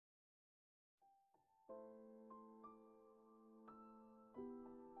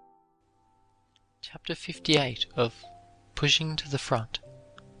Chapter 58 of Pushing to the Front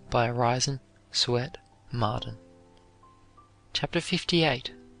by Orison Swett Marden. Chapter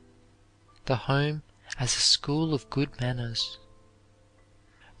 58. The Home as a School of Good Manners.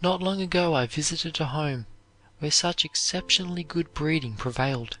 Not long ago I visited a home where such exceptionally good breeding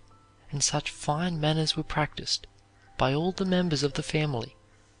prevailed and such fine manners were practiced by all the members of the family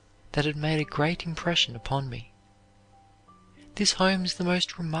that it made a great impression upon me. This home is the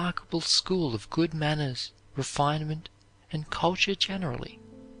most remarkable school of good manners, refinement, and culture generally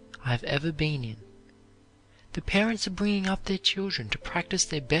I have ever been in. The parents are bringing up their children to practice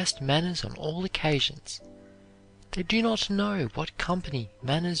their best manners on all occasions. They do not know what company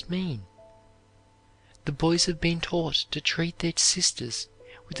manners mean. The boys have been taught to treat their sisters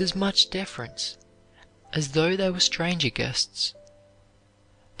with as much deference as though they were stranger guests.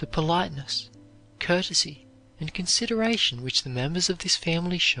 The politeness, courtesy, and consideration which the members of this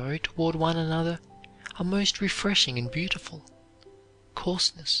family show toward one another are most refreshing and beautiful.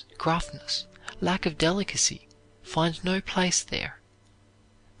 Coarseness, gruffness, lack of delicacy find no place there.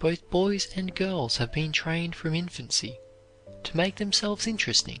 Both boys and girls have been trained from infancy to make themselves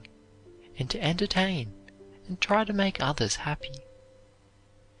interesting and to entertain and try to make others happy.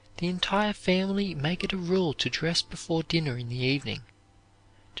 The entire family make it a rule to dress before dinner in the evening,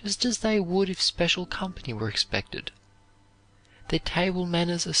 just as they would if special company were expected. Their table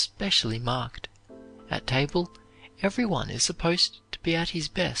manners are specially marked. At table, everyone is supposed to be at his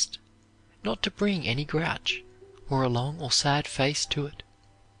best, not to bring any grouch or a long or sad face to it,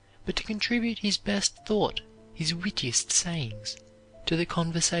 but to contribute his best thought, his wittiest sayings, to the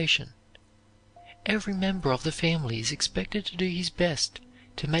conversation. Every member of the family is expected to do his best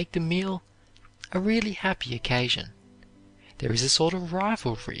to make the meal a really happy occasion. There is a sort of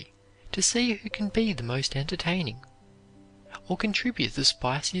rivalry to see who can be the most entertaining, or contribute the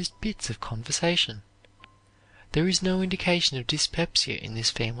spiciest bits of conversation. There is no indication of dyspepsia in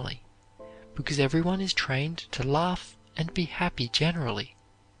this family, because everyone is trained to laugh and be happy generally,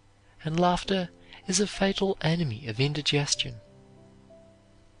 and laughter is a fatal enemy of indigestion.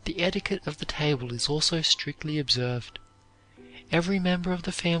 The etiquette of the table is also strictly observed. Every member of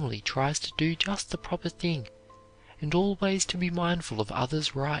the family tries to do just the proper thing, and always to be mindful of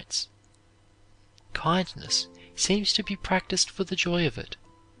others' rights. Kindness seems to be practiced for the joy of it,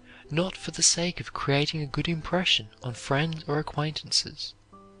 not for the sake of creating a good impression on friends or acquaintances.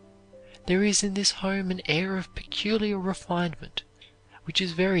 There is in this home an air of peculiar refinement which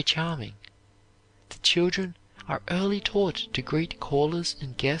is very charming. The children are early taught to greet callers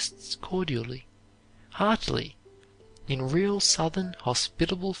and guests cordially, heartily, in real Southern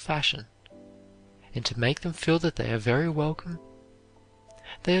hospitable fashion, and to make them feel that they are very welcome.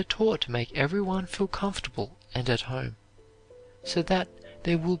 They are taught to make everyone feel comfortable and at home, so that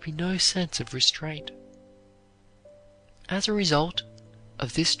there will be no sense of restraint. As a result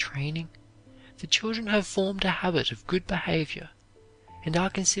of this training, the children have formed a habit of good behavior and are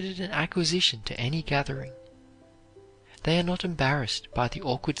considered an acquisition to any gathering. They are not embarrassed by the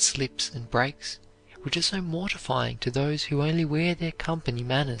awkward slips and breaks which are so mortifying to those who only wear their company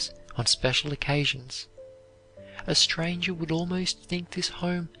manners on special occasions. A stranger would almost think this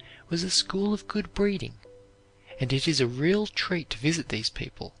home was a school of good breeding, and it is a real treat to visit these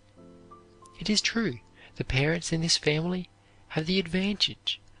people. It is true, the parents in this family have the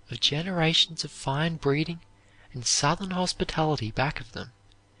advantage of generations of fine breeding and Southern hospitality back of them,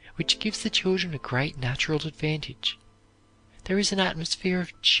 which gives the children a great natural advantage. There is an atmosphere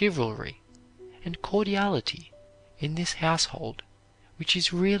of chivalry and cordiality in this household which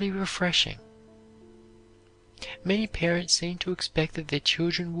is really refreshing. Many parents seem to expect that their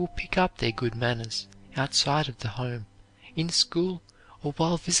children will pick up their good manners outside of the home, in school, or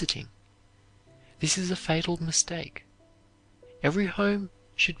while visiting. This is a fatal mistake. Every home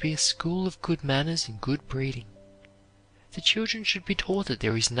should be a school of good manners and good breeding. The children should be taught that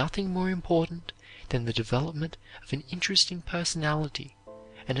there is nothing more important than the development of an interesting personality,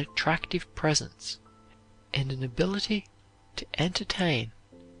 an attractive presence, and an ability to entertain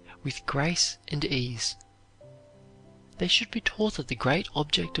with grace and ease. They should be taught that the great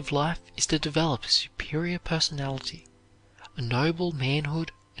object of life is to develop a superior personality, a noble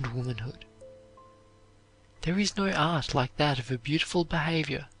manhood and womanhood. There is no art like that of a beautiful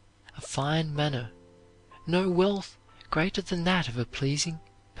behavior, a fine manner, no wealth greater than that of a pleasing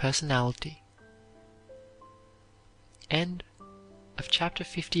personality. End of chapter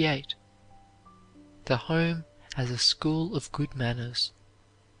 58. The Home as a School of Good Manners.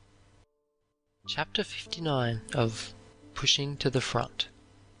 Chapter 59 of Pushing to the Front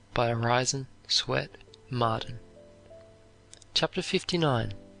by Orison Swett Marden. Chapter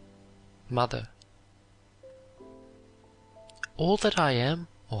 59. Mother "All that I am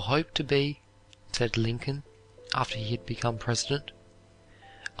or hope to be," said Lincoln after he had become president,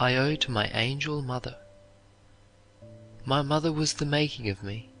 "I owe to my angel mother." "My mother was the making of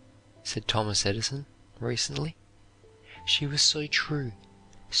me," said Thomas Edison recently. "She was so true,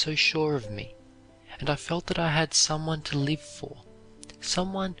 so sure of me, and I felt that I had someone to live for,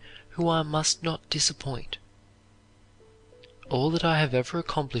 someone who I must not disappoint." "All that I have ever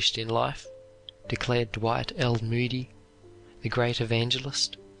accomplished in life," declared Dwight L. Moody, the great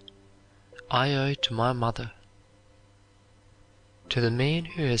evangelist, "I owe to my mother." "To the man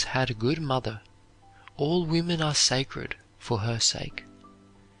who has had a good mother, all women are sacred for her sake,"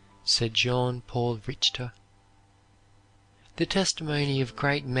 said Jean Paul Richter. The testimony of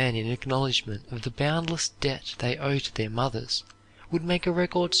great men in acknowledgment of the boundless debt they owe to their mothers would make a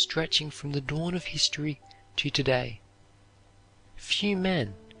record stretching from the dawn of history to today. Few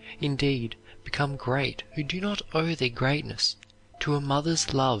men, indeed, become great who do not owe their greatness to a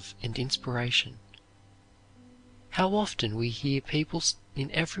mother's love and inspiration. How often we hear people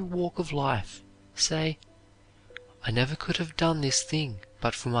in every walk of life say, "I never could have done this thing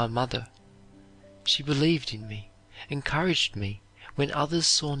but for my mother. She believed in me, encouraged me when others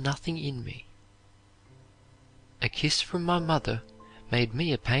saw nothing in me." "A kiss from my mother made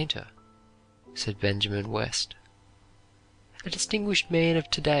me a painter," said Benjamin West. A distinguished man of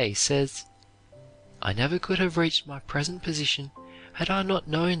today says, "I never could have reached my present position had I not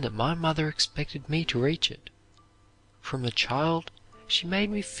known that my mother expected me to reach it. From a child she made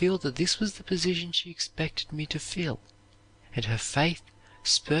me feel that this was the position she expected me to fill, and her faith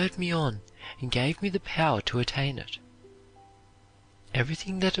spurred me on and gave me the power to attain it."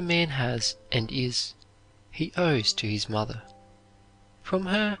 Everything that a man has and is, he owes to his mother. From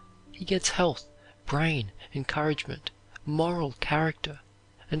her he gets health, brain, encouragement, moral character,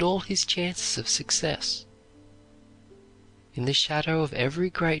 and all his chances of success. "In the shadow of every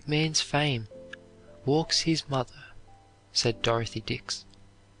great man's fame walks his mother," said Dorothy Dix.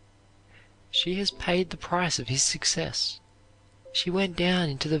 "She has paid the price of his success. She went down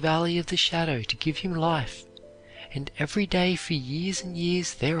into the valley of the shadow to give him life, and every day for years and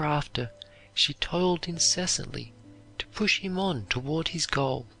years thereafter she toiled incessantly to push him on toward his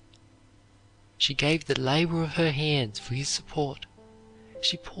goal. She gave the labor of her hands for his support.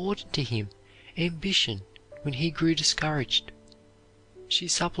 She poured into him ambition when he grew discouraged. She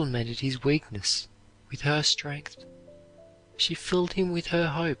supplemented his weakness with her strength. She filled him with her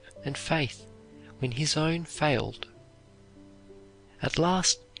hope and faith when his own failed. At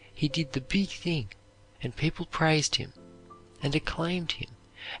last he did the big thing, and people praised him and acclaimed him,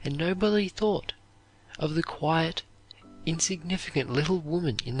 and nobody thought of the quiet, insignificant little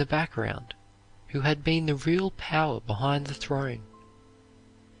woman in the background who had been the real power behind the throne.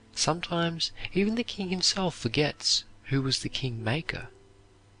 Sometimes even the king himself forgets who was the king maker.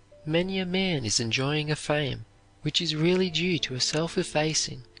 Many a man is enjoying a fame which is really due to a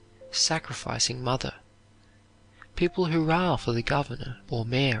self-effacing, sacrificing mother. People hurrah for the governor or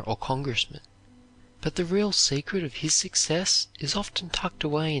mayor or congressman, but the real secret of his success is often tucked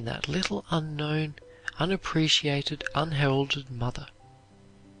away in that little unknown, unappreciated, unheralded mother.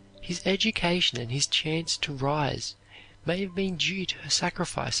 His education and his chance to rise may have been due to her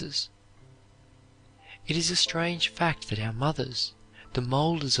sacrifices. It is a strange fact that our mothers, the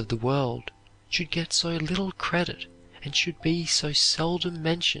molders of the world, should get so little credit and should be so seldom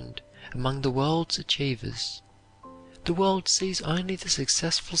mentioned among the world's achievers. The world sees only the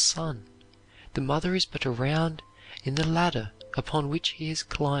successful son. The mother is but a round in the ladder upon which he has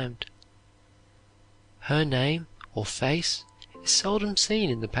climbed. Her name or face is seldom seen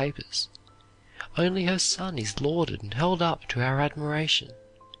in the papers. Only her son is lauded and held up to our admiration.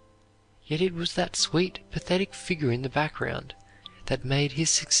 Yet it was that sweet, pathetic figure in the background that made his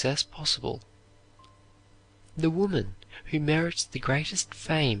success possible. The woman who merits the greatest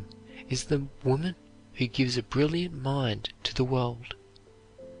fame is the woman who gives a brilliant mind to the world.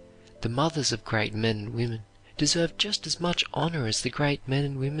 The mothers of great men and women deserve just as much honor as the great men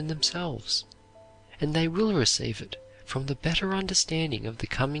and women themselves, and they will receive it from the better understanding of the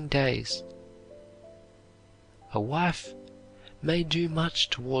coming days. A wife may do much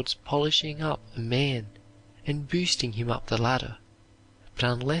towards polishing up a man and boosting him up the ladder, but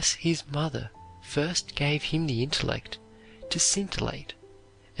unless his mother first gave him the intellect to scintillate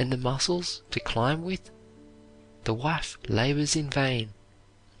and the muscles to climb with, the wife labors in vain,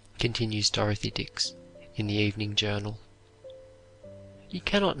 continues Dorothy Dix in the Evening Journal. You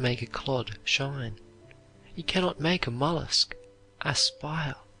cannot make a clod shine. You cannot make a mollusk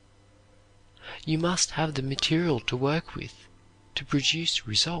aspire. You must have the material to work with to produce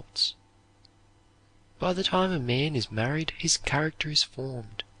results. By the time a man is married, his character is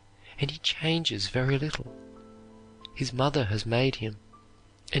formed, and he changes very little. His mother has made him,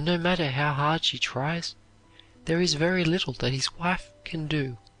 and no matter how hard she tries, there is very little that his wife can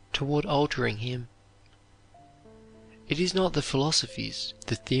do toward altering him. It is not the philosophies,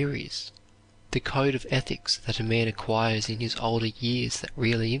 the theories, the code of ethics that a man acquires in his older years that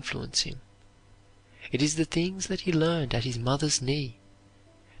really influence him. It is the things that he learned at his mother's knee,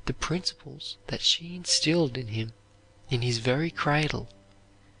 the principles that she instilled in him in his very cradle,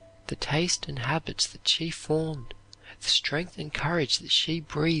 the taste and habits that she formed, the strength and courage that she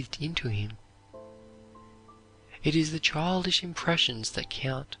breathed into him. It is the childish impressions that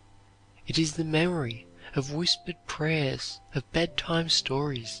count. It is the memory of whispered prayers, of bedtime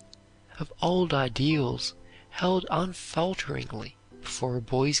stories, of old ideals held unfalteringly before a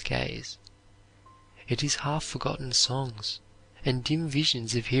boy's gaze. It is half-forgotten songs and dim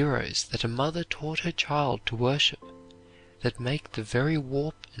visions of heroes that a mother taught her child to worship that make the very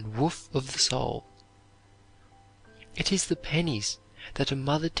warp and woof of the soul. It is the pennies that a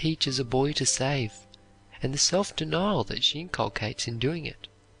mother teaches a boy to save, and the self-denial that she inculcates in doing it,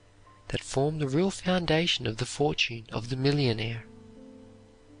 that form the real foundation of the fortune of the millionaire.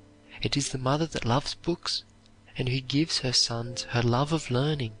 It is the mother that loves books and who gives her sons her love of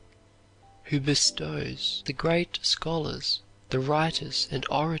learning, who bestows the great scholars, the writers and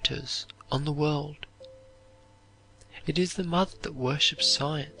orators on the world. It is the mother that worships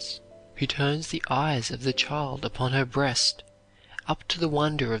science, who turns the eyes of the child upon her breast, up to the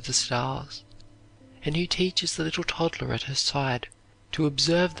wonder of the stars, and who teaches the little toddler at her side to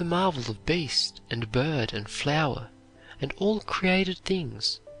observe the marvel of beast and bird and flower and all created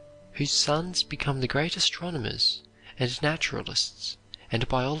things, whose sons become the great astronomers and naturalists and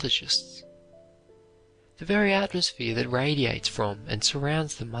biologists. The very atmosphere that radiates from and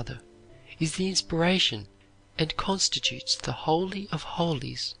surrounds the mother is the inspiration and constitutes the holy of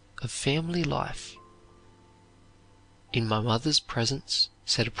holies of family life. "In my mother's presence,"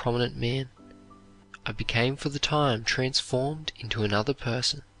 said a prominent man, "I became for the time transformed into another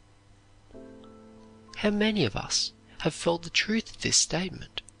person." How many of us have felt the truth of this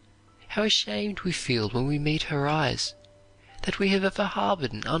statement? How ashamed we feel when we meet her eyes, that we have ever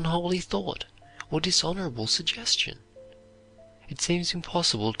harbored an unholy thought or dishonorable suggestion. It seems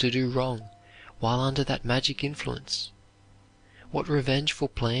impossible to do wrong while under that magic influence. What revengeful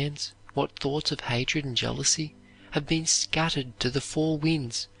plans, what thoughts of hatred and jealousy have been scattered to the four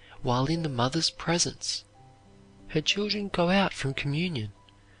winds while in the mother's presence. Her children go out from communion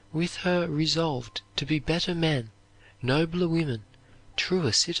with her resolved to be better men, nobler women,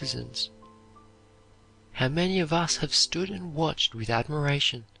 truer citizens. How many of us have stood and watched with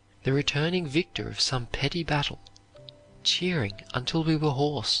admiration the returning victor of some petty battle, cheering until we were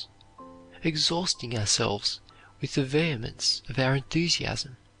hoarse, exhausting ourselves with the vehemence of our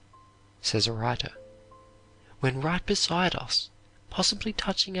enthusiasm, says a writer, when right beside us, possibly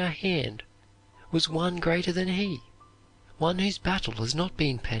touching our hand, was one greater than he, one whose battle has not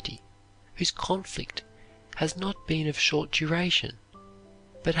been petty, whose conflict has not been of short duration,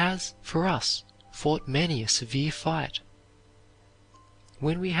 but has, for us, fought many a severe fight.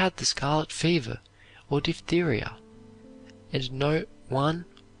 When we had the scarlet fever or diphtheria, and no one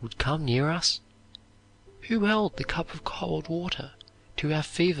would come near us, who held the cup of cold water to our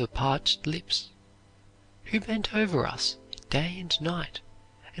fever-parched lips? Who bent over us day and night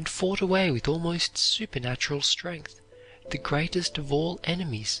and fought away with almost supernatural strength the greatest of all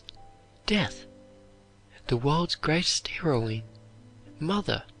enemies, death, the world's greatest heroine,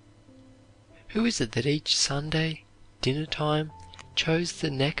 mother? Who is it that each Sunday dinner time chose the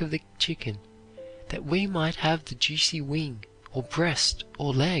neck of the chicken that we might have the juicy wing or breast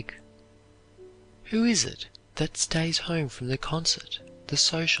or leg? Who is it that stays home from the concert, the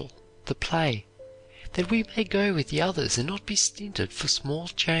social, the play, that we may go with the others and not be stinted for small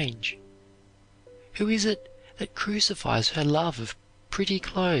change? Who is it that crucifies her love of pretty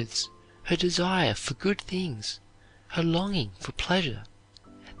clothes, her desire for good things, her longing for pleasure,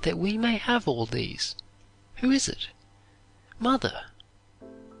 that we may have all these? Who is it? Mother.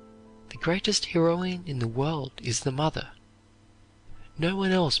 The greatest heroine in the world is the mother. No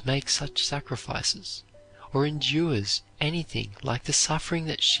one else makes such sacrifices, or endures anything like the suffering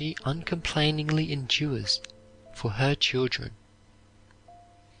that she uncomplainingly endures for her children.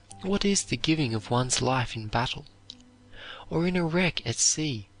 What is the giving of one's life in battle, or in a wreck at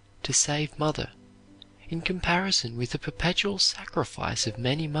sea to save mother, in comparison with the perpetual sacrifice of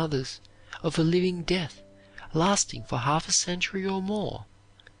many mothers of a living death lasting for half a century or more?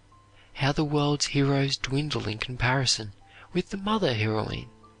 How the world's heroes dwindle in comparison with the mother heroine.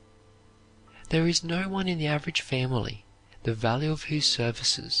 There is no one in the average family the value of whose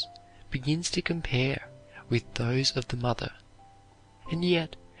services begins to compare with those of the mother, and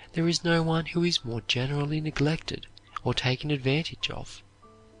yet there is no one who is more generally neglected or taken advantage of.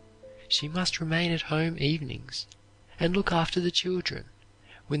 She must remain at home evenings and look after the children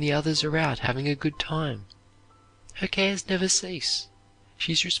when the others are out having a good time. Her cares never cease.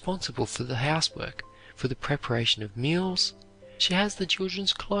 She is responsible for the housework, for the preparation of meals. She has the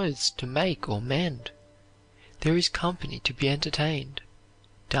children's clothes to make or mend. There is company to be entertained,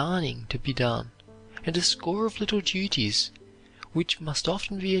 darning to be done, and a score of little duties which must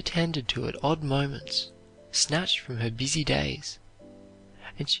often be attended to at odd moments, snatched from her busy days.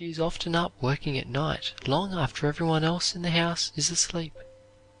 And she is often up working at night long after everyone else in the house is asleep.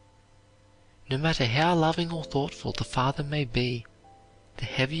 No matter how loving or thoughtful the father may be, the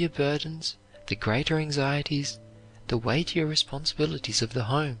heavier burdens, the greater anxieties, the weightier responsibilities of the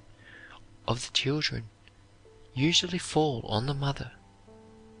home, of the children, usually fall on the mother.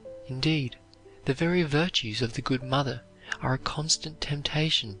 Indeed, the very virtues of the good mother are a constant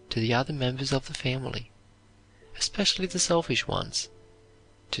temptation to the other members of the family, especially the selfish ones,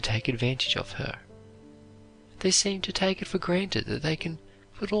 to take advantage of her. They seem to take it for granted that they can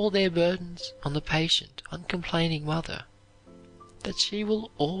put all their burdens on the patient, uncomplaining mother, that she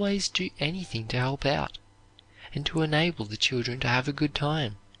will always do anything to help out and to enable the children to have a good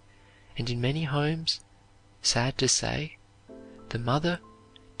time. And in many homes, sad to say, the mother,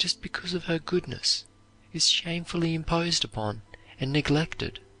 just because of her goodness, is shamefully imposed upon and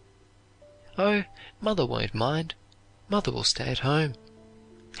neglected. "Oh, mother won't mind. Mother will stay at home."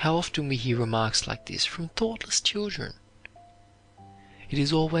 How often we hear remarks like this from thoughtless children. It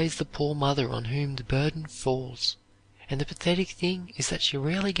is always the poor mother on whom the burden falls, and the pathetic thing is that she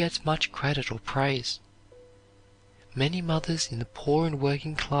rarely gets much credit or praise. Many mothers in the poor and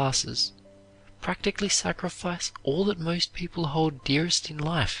working classes practically sacrifice all that most people hold dearest in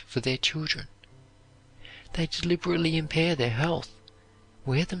life for their children. They deliberately impair their health,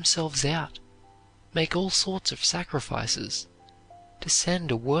 wear themselves out, make all sorts of sacrifices to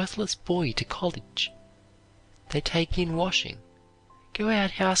send a worthless boy to college. They take in washing, go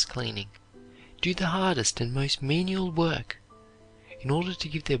out house cleaning, do the hardest and most menial work, in order to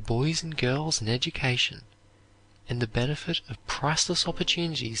give their boys and girls an education and the benefit of priceless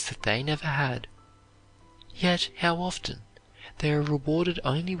opportunities that they never had. Yet how often they are rewarded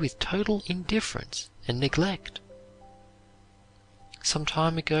only with total indifference and neglect. Some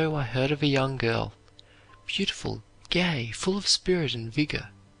time ago I heard of a young girl, beautiful, gay, full of spirit and vigor,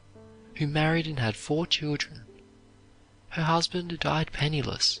 who married and had 4 children. Her husband died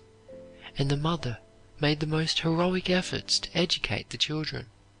penniless, and the mother made the most heroic efforts to educate the children.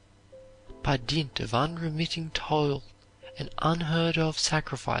 By dint of unremitting toil and unheard of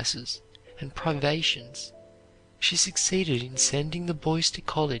sacrifices and privations, she succeeded in sending the boys to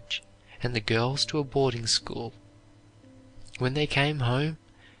college and the girls to a boarding school. When they came home,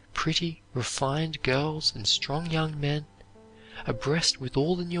 pretty, refined girls and strong young men, abreast with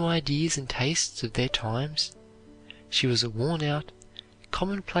all the new ideas and tastes of their times, she was a worn-out,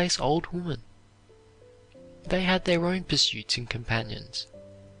 commonplace old woman. They had their own pursuits and companions.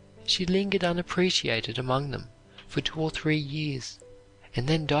 She lingered unappreciated among them for 2 or 3 years, and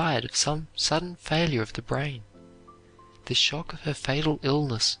then died of some sudden failure of the brain. The shock of her fatal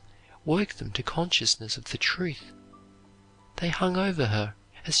illness woke them to consciousness of the truth. They hung over her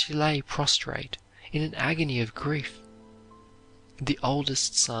as she lay prostrate in an agony of grief. The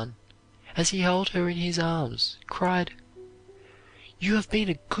oldest son, as he held her in his arms, cried, "You have been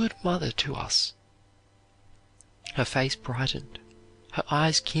a good mother to us." Her face brightened, her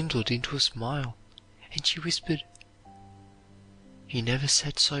eyes kindled into a smile, and she whispered, "You never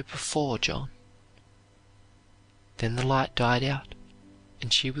said so before, John." Then the light died out,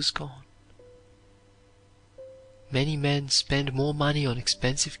 and she was gone. Many men spend more money on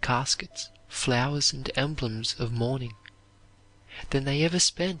expensive caskets, flowers, and emblems of mourning than they ever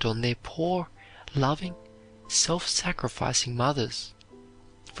spent on their poor, loving, self-sacrificing mothers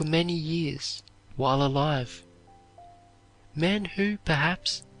for many years while alive. Men who,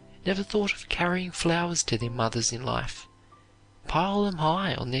 perhaps, never thought of carrying flowers to their mothers in life, pile them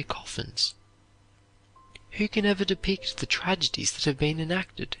high on their coffins. Who can ever depict the tragedies that have been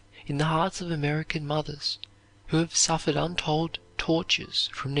enacted in the hearts of American mothers who have suffered untold tortures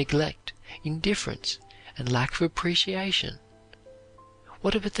from neglect, indifference, and lack of appreciation?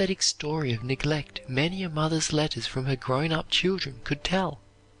 What a pathetic story of neglect many a mother's letters from her grown-up children could tell.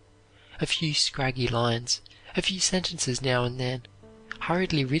 A few scraggy lines, a few sentences now and then,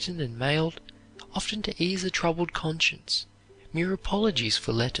 hurriedly written and mailed, often to ease a troubled conscience, mere apologies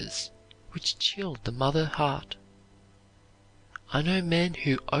for letters, which chilled the mother heart. I know men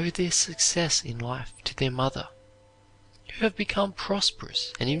who owe their success in life to their mother, who have become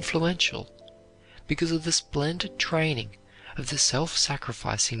prosperous and influential because of the splendid training of the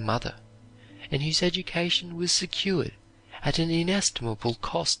self-sacrificing mother, and whose education was secured at an inestimable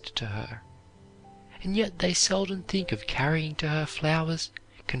cost to her. And yet they seldom think of carrying to her flowers,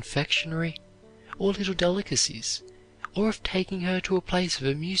 confectionery, or little delicacies, or of taking her to a place of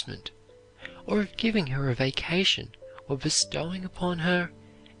amusement, or of giving her a vacation, or bestowing upon her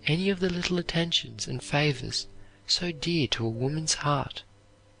any of the little attentions and favors so dear to a woman's heart.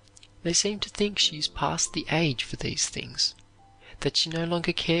 They seem to think she is past the age for these things, that she no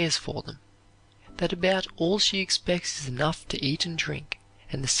longer cares for them, that about all she expects is enough to eat and drink,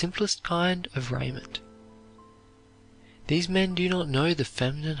 and the simplest kind of raiment. These men do not know the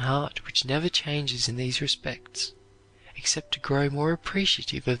feminine heart which never changes in these respects, except to grow more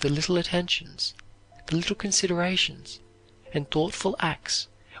appreciative of the little attentions, the little considerations, and thoughtful acts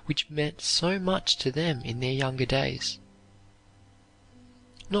which meant so much to them in their younger days.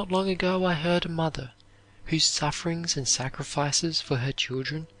 Not long ago I heard a mother, whose sufferings and sacrifices for her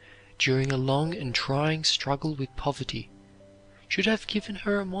children during a long and trying struggle with poverty should have given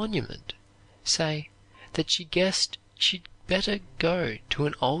her a monument, say that she guessed she'd better go to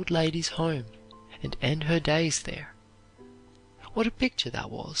an old lady's home and end her days there. What a picture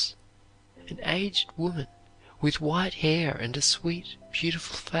that was! An aged woman with white hair and a sweet,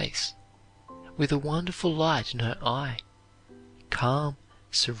 beautiful face, with a wonderful light in her eye, calm,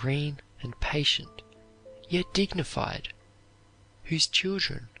 serene, and patient, yet dignified, whose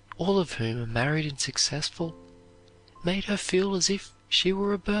children, all of whom are married and successful, made her feel as if she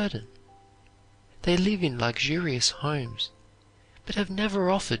were a burden. They live in luxurious homes, but have never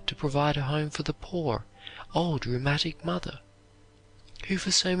offered to provide a home for the poor, old rheumatic mother, who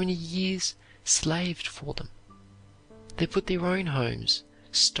for so many years slaved for them. They put their own homes,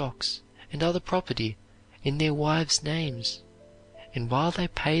 stocks, and other property in their wives' names, and while they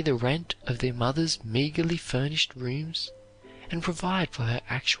pay the rent of their mother's meagerly furnished rooms and provide for her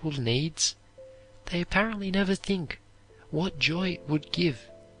actual needs, they apparently never think what joy it would give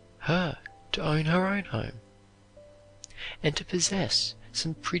her to own her own home, and to possess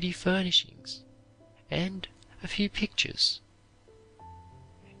some pretty furnishings and a few pictures.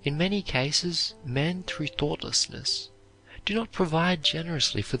 In many cases, men, through thoughtlessness, do not provide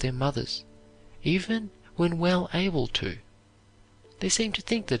generously for their mothers, even when well able to. They seem to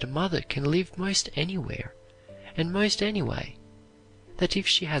think that a mother can live most anywhere and most anyway, that if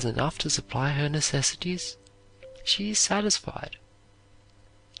she has enough to supply her necessities, she is satisfied.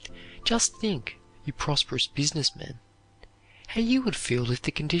 Just think, you prosperous businessmen, how you would feel if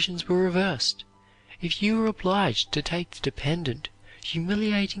the conditions were reversed, if you were obliged to take the dependent,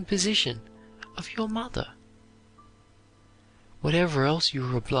 humiliating position of your mother. Whatever else you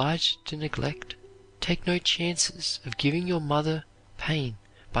are obliged to neglect, take no chances of giving your mother pain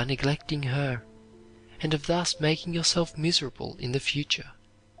by neglecting her, and of thus making yourself miserable in the future.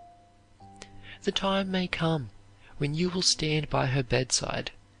 The time may come when you will stand by her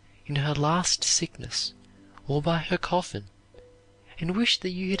bedside in her last sickness, or by her coffin, and wish that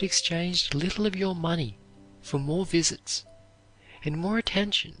you had exchanged a little of your money for more visits, and more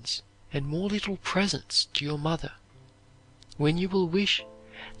attentions, and more little presents to your mother, when you will wish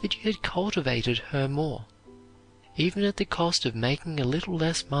that you had cultivated her more, even at the cost of making a little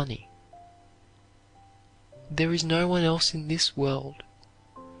less money. There is no one else in this world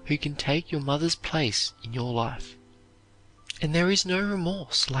who can take your mother's place in your life, and there is no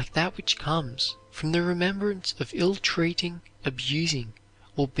remorse like that which comes from the remembrance of ill-treating, abusing,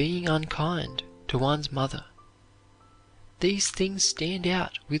 or being unkind to one's mother. These things stand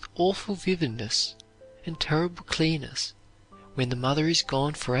out with awful vividness and terrible clearness when the mother is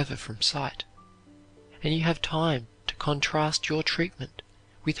gone forever from sight, and you have time to contrast your treatment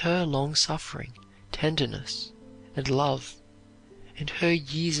with her long-suffering, tenderness, and love, and her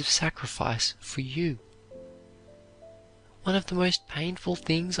years of sacrifice for you. One of the most painful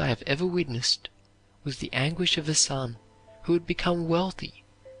things I have ever witnessed was the anguish of a son who had become wealthy,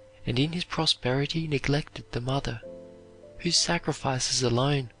 and in his prosperity neglected the mother, whose sacrifices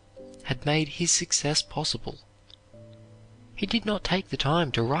alone had made his success possible. He did not take the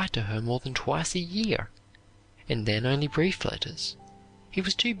time to write to her more than twice a year, and then only brief letters. He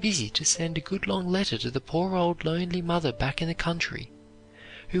was too busy to send a good long letter to the poor old lonely mother back in the country,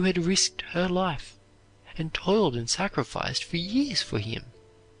 who had risked her life and toiled and sacrificed for years for him.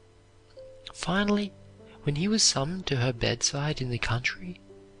 Finally, when he was summoned to her bedside in the country,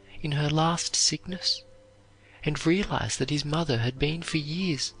 in her last sickness, and realized that his mother had been for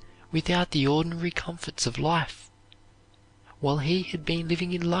years without the ordinary comforts of life. While he had been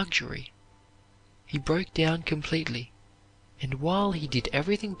living in luxury, he broke down completely, and while he did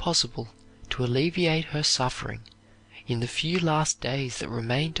everything possible to alleviate her suffering in the few last days that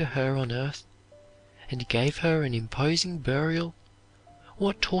remained to her on earth, and gave her an imposing burial,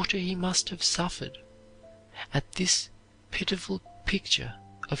 what torture he must have suffered at this pitiful picture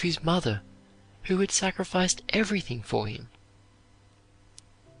of his mother who had sacrificed everything for him.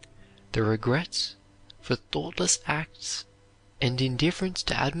 The regrets for thoughtless acts and indifference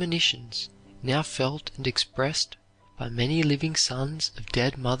to admonitions now felt and expressed by many living sons of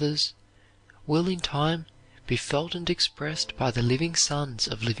dead mothers will in time be felt and expressed by the living sons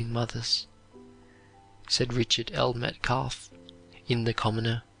of living mothers, said Richard L. Metcalfe in The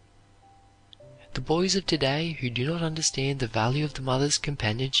Commoner. The boys of today who do not understand the value of the mother's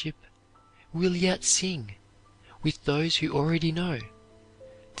companionship will yet sing, with those who already know,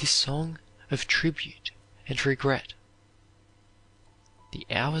 this song of tribute and regret. The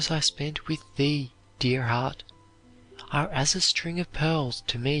hours I spent with thee, dear heart, are as a string of pearls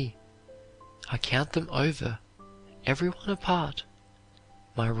to me. I count them over, every one apart,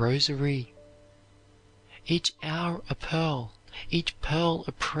 my rosary. Each hour a pearl, each pearl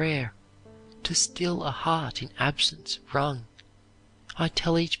a prayer, to still a heart in absence wrung. I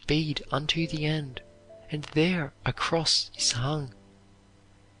tell each bead unto the end, and there a cross is hung.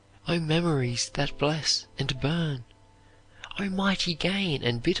 O memories that bless and burn! O mighty gain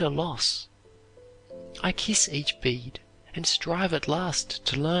and bitter loss! I kiss each bead, and strive at last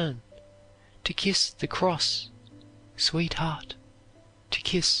to learn to kiss the cross, sweetheart, to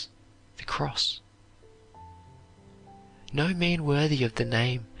kiss the cross. No man worthy of the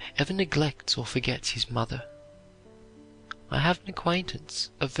name ever neglects or forgets his mother. I have an acquaintance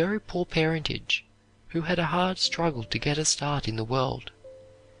of very poor parentage who had a hard struggle to get a start in the world,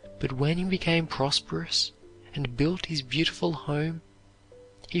 but when he became prosperous and built his beautiful home,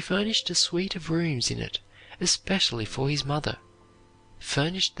 he furnished a suite of rooms in it especially for his mother,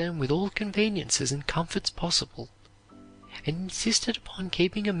 furnished them with all conveniences and comforts possible, and insisted upon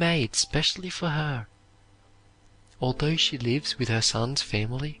keeping a maid specially for her. Although she lives with her son's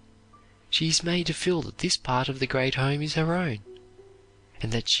family, she is made to feel that this part of the great home is her own,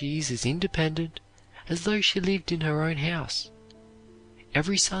 and that she is as independent as though she lived in her own house.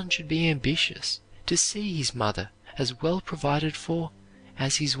 Every son should be ambitious to see his mother as well provided for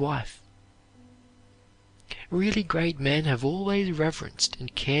as his wife. Really great men have always reverenced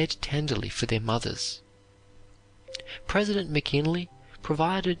and cared tenderly for their mothers. President McKinley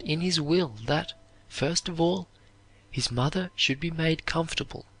provided in his will that, first of all, his mother should be made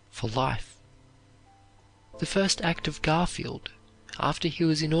comfortable for life. The first act of Garfield, after he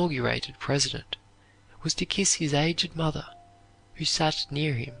was inaugurated president, was to kiss his aged mother, who sat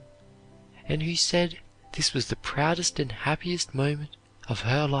near him, and who said this was the proudest and happiest moment of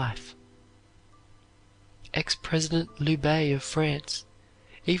her life. Ex-President Loubet of France,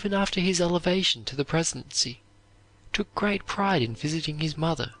 even after his elevation to the presidency, took great pride in visiting his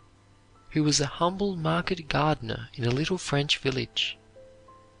mother, who was a humble market gardener in a little French village.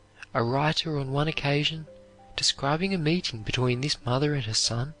 A writer on one occasion, describing a meeting between this mother and her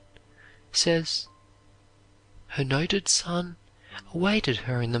son, says, "Her noted son awaited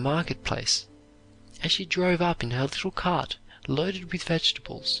her in the marketplace as she drove up in her little cart loaded with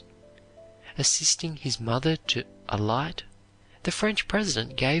vegetables. Assisting his mother to alight, the French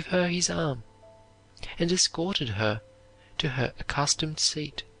president gave her his arm and escorted her to her accustomed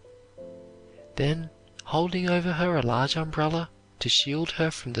seat. Then, holding over her a large umbrella to shield her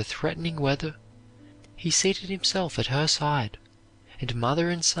from the threatening weather, he seated himself at her side, and mother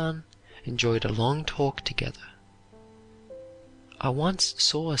and son enjoyed a long talk together. I once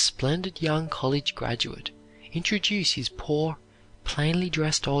saw a splendid young college graduate introduce his poor, plainly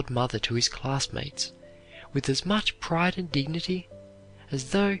dressed old mother to his classmates with as much pride and dignity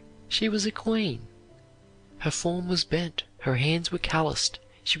as though she was a queen. Her form was bent, her hands were calloused,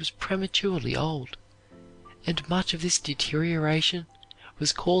 she was prematurely old, and much of this deterioration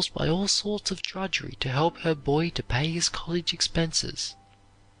was caused by all sorts of drudgery to help her boy to pay his college expenses.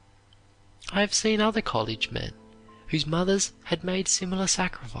 I have seen other college men whose mothers had made similar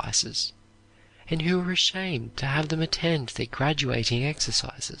sacrifices, and who were ashamed to have them attend their graduating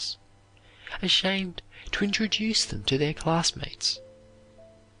exercises, ashamed to introduce them to their classmates.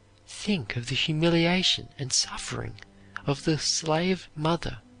 Think of the humiliation and suffering of the slave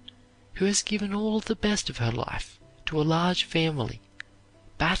mother who has given all the best of her life to a large family,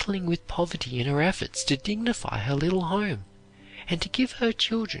 battling with poverty in her efforts to dignify her little home and to give her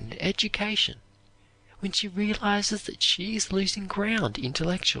children an education when she realizes that she is losing ground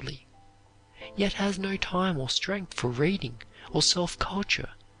intellectually, yet has no time or strength for reading or self-culture,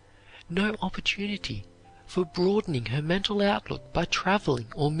 no opportunity for broadening her mental outlook by traveling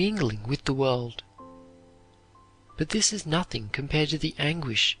or mingling with the world. But this is nothing compared to the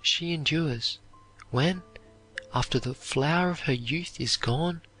anguish she endures when, after the flower of her youth is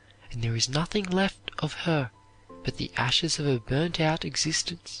gone and there is nothing left of her but the ashes of a burnt-out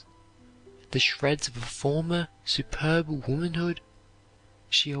existence, the shreds of a former superb womanhood,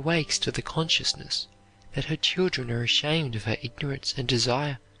 she awakes to the consciousness that her children are ashamed of her ignorance and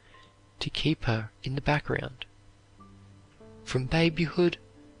desire to keep her in the background. From babyhood,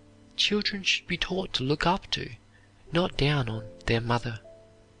 children should be taught to look up to, not down on, their mother.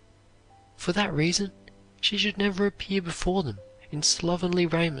 For that reason, she should never appear before them in slovenly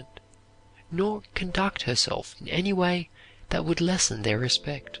raiment, nor conduct herself in any way that would lessen their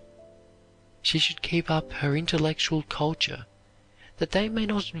respect. She should keep up her intellectual culture, that they may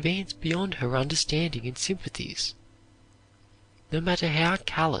not advance beyond her understanding and sympathies. No matter how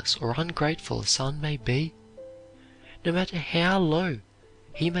callous or ungrateful a son may be, no matter how low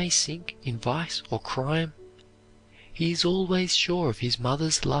he may sink in vice or crime, he is always sure of his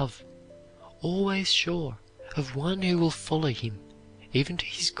mother's love, always sure of one who will follow him even to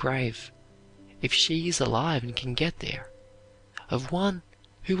his grave, if she is alive and can get there, of one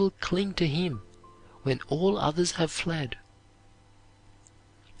who will cling to him when all others have fled.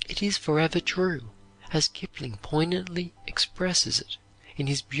 It is forever true, as Kipling poignantly expresses it in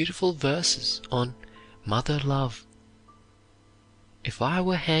his beautiful verses on Mother Love. If I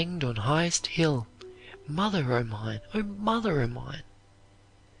were hanged on highest hill, mother o' mine, O mother o' mine,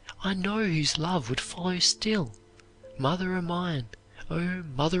 I know whose love would follow still, mother o' mine, O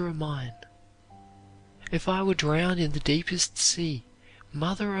mother o' mine. If I were drowned in the deepest sea,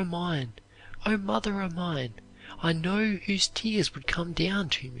 mother o' mine, O mother o' mine, I know whose tears would come down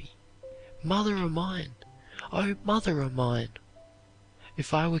to me, mother o' mine, O mother o' mine.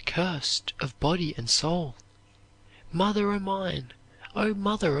 If I were cursed of body and soul, mother o' mine, O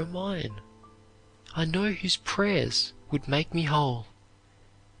mother o' mine, I know whose prayers would make me whole,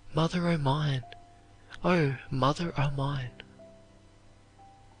 mother o' mine, O mother o' mine.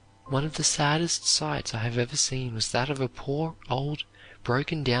 One of the saddest sights I have ever seen was that of a poor, old,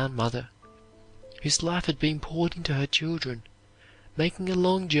 broken-down mother, whose life had been poured into her children, making a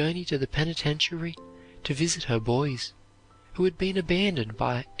long journey to the penitentiary to visit her boys, who had been abandoned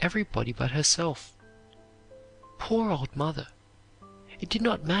by everybody but herself. Poor old mother! It did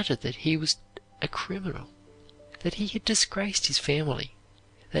not matter that he was a criminal, that he had disgraced his family,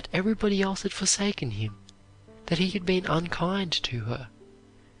 that everybody else had forsaken him, that he had been unkind to her.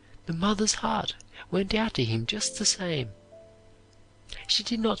 The mother's heart went out to him just the same. She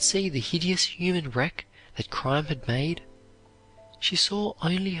did not see the hideous human wreck that crime had made. She saw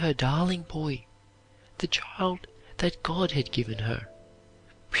only her darling boy, the child that God had given her,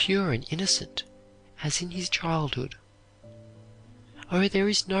 pure and innocent as in his childhood. Oh, there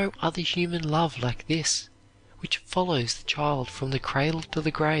is no other human love like this, which follows the child from the cradle to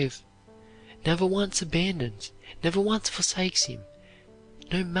the grave, never once abandons, never once forsakes him,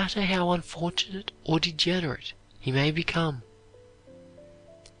 no matter how unfortunate or degenerate he may become.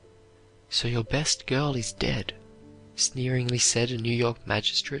 "So your best girl is dead," sneeringly said a New York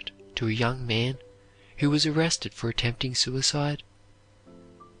magistrate to a young man who was arrested for attempting suicide.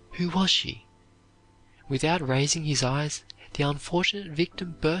 Who was she? Without raising his eyes, the unfortunate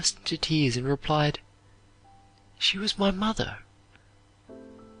victim burst into tears and replied, "She was my mother."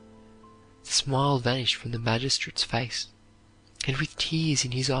 The smile vanished from the magistrate's face, and with tears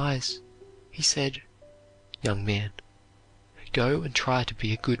in his eyes, he said, "Young man, go and try to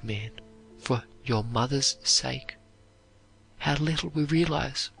be a good man, for your mother's sake." How little we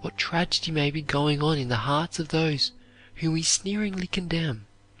realize what tragedy may be going on in the hearts of those whom we sneeringly condemn.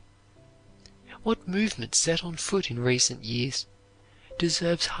 What movement set on foot in recent years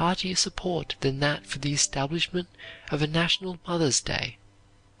deserves heartier support than that for the establishment of a National Mother's Day?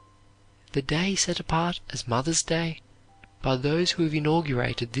 The day set apart as Mother's Day by those who have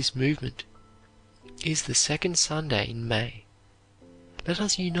inaugurated this movement is the second Sunday in May. Let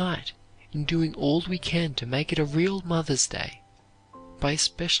us unite in doing all we can to make it a real Mother's Day, by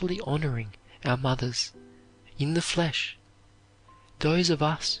especially honoring our mothers in the flesh, those of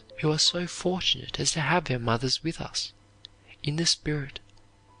us who are so fortunate as to have our mothers with us in the spirit,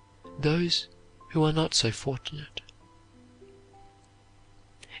 those who are not so fortunate.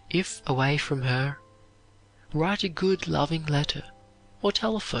 If away from her, write a good loving letter, or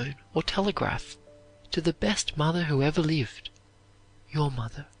telephone or telegraph to the best mother who ever lived, your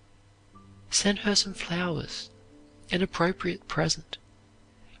mother. Send her some flowers, an appropriate present.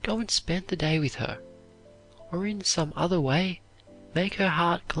 Go and spend the day with her, or in some other way make her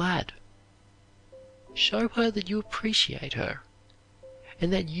heart glad. Show her that you appreciate her,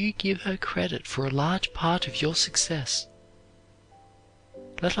 and that you give her credit for a large part of your success.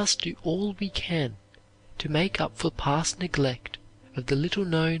 Let us do all we can to make up for past neglect of the little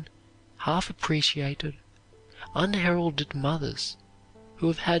known, half appreciated, unheralded mothers who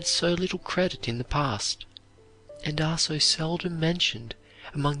have had so little credit in the past, and are so seldom mentioned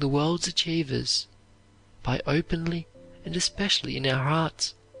among the world's achievers, by openly, and especially in our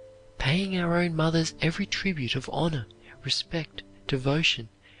hearts, paying our own mothers every tribute of honor, respect, devotion,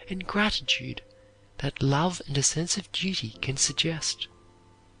 and gratitude that love and a sense of duty can suggest.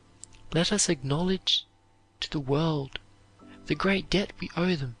 Let us acknowledge to the world the great debt we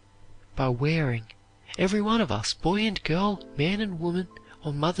owe them by wearing, every one of us, boy and girl, man and woman,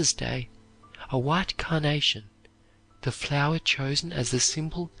 on Mother's Day, a white carnation, the flower chosen as the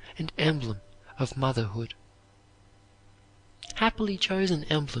symbol and emblem of motherhood. Happily chosen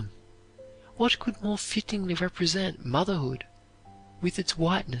emblem! What could more fittingly represent motherhood, with its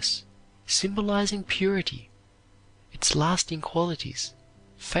whiteness, symbolizing purity, its lasting qualities,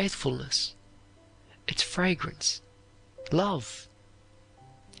 faithfulness, its fragrance, love,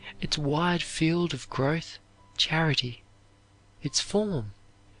 its wide field of growth, charity, its form,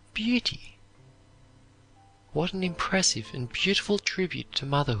 beauty. What an impressive and beautiful tribute to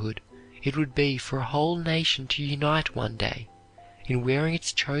motherhood it would be for a whole nation to unite one day in wearing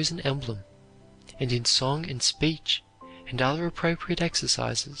its chosen emblem, and in song and speech and other appropriate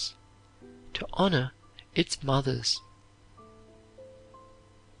exercises to honor its mothers.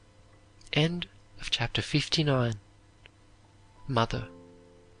 End of chapter 59. Mother.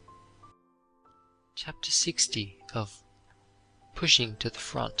 Chapter 60 of Pushing to the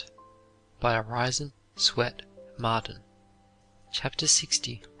Front by Orison Swett Marden. Chapter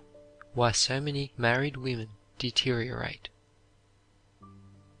 60. Why so many married women deteriorate.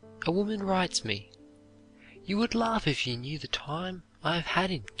 A woman writes me, "You would laugh if you knew the time I have had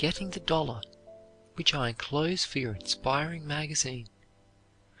in getting the dollar which I enclose for your inspiring magazine.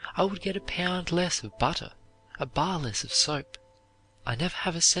 I would get a pound less of butter, a bar less of soap. I never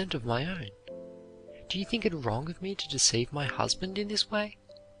have a cent of my own. Do you think it wrong of me to deceive my husband in this way?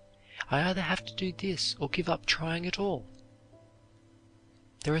 I either have to do this or give up trying at all."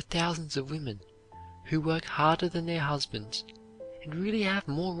 There are thousands of women who work harder than their husbands and really have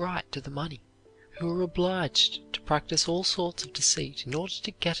more right to the money, who are obliged to practice all sorts of deceit in order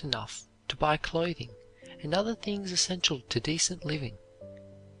to get enough to buy clothing and other things essential to decent living.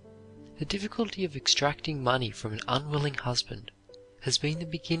 The difficulty of extracting money from an unwilling husband has been the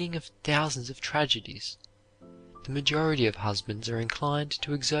beginning of thousands of tragedies. The majority of husbands are inclined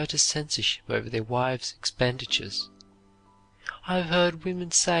to exert a censorship over their wives' expenditures. I have heard women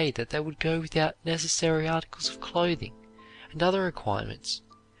say that they would go without necessary articles of clothing and other requirements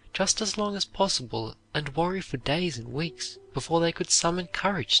just as long as possible, and worry for days and weeks before they could summon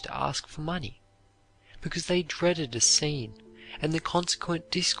courage to ask for money, because they dreaded a scene and the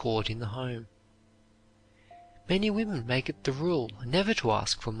consequent discord in the home. Many women make it the rule never to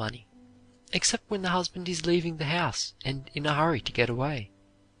ask for money, except when the husband is leaving the house and in a hurry to get away.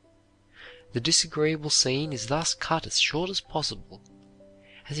 The disagreeable scene is thus cut as short as possible,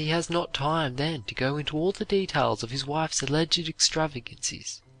 as he has not time then to go into all the details of his wife's alleged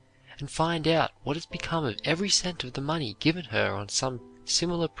extravagancies, and find out what has become of every cent of the money given her on some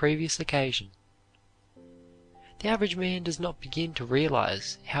similar previous occasion. The average man does not begin to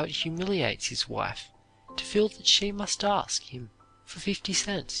realize how it humiliates his wife to feel that she must ask him for 50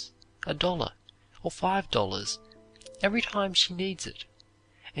 cents, $1, or $5 every time she needs it,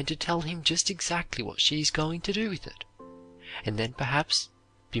 and to tell him just exactly what she is going to do with it, and then perhaps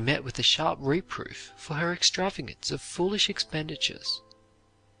be met with a sharp reproof for her extravagance of foolish expenditures.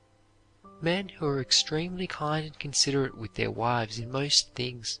 Men who are extremely kind and considerate with their wives in most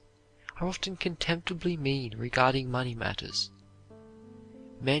things are often contemptibly mean regarding money matters.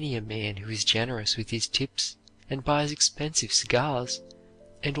 Many a man who is generous with his tips and buys expensive cigars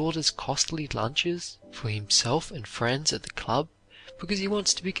and orders costly lunches for himself and friends at the club because he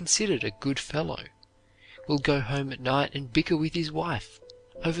wants to be considered a good fellow, will go home at night and bicker with his wife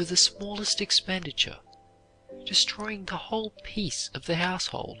over the smallest expenditure, destroying the whole peace of the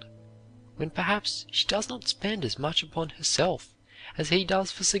household, when perhaps she does not spend as much upon herself as he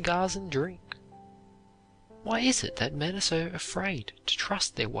does for cigars and drink. Why is it that men are so afraid to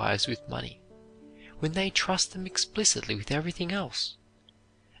trust their wives with money, when they trust them explicitly with everything else,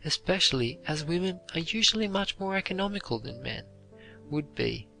 especially as women are usually much more economical than men would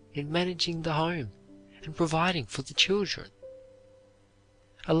be in managing the home and providing for the children.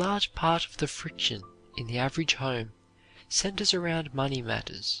 A large part of the friction in the average home centers around money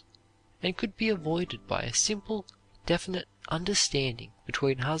matters, and could be avoided by a simple, definite understanding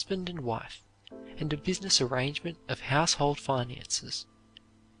between husband and wife, and a business arrangement of household finances.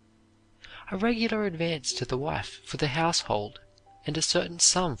 A regular advance to the wife for the household, and a certain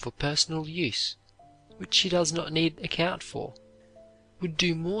sum for personal use, which she does not need account for, would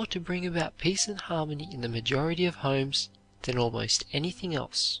do more to bring about peace and harmony in the majority of homes than almost anything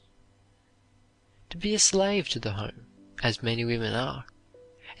else. To be a slave to the home, as many women are,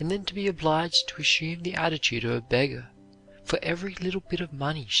 and then to be obliged to assume the attitude of a beggar for every little bit of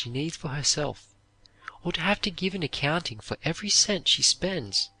money she needs for herself, or to have to give an accounting for every cent she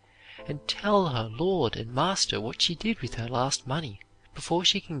spends, and tell her lord and master what she did with her last money before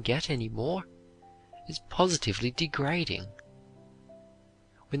she can get any more, is positively degrading.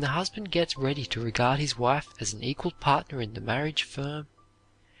 When the husband gets ready to regard his wife as an equal partner in the marriage firm,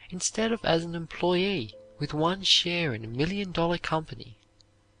 instead of as an employee with one share in $1,000,000 company,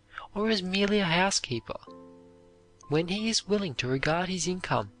 or as merely a housekeeper, when he is willing to regard his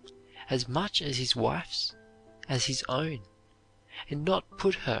income as much as his wife's, as his own, and not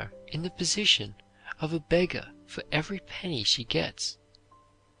put her in the position of a beggar for every penny she gets,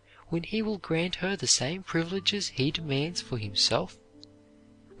 when he will grant her the same privileges he demands for himself,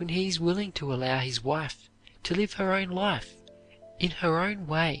 when he is willing to allow his wife to live her own life in her own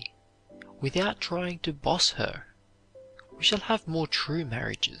way without trying to boss her, we shall have more true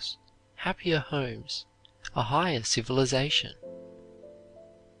marriages, happier homes, a higher civilization.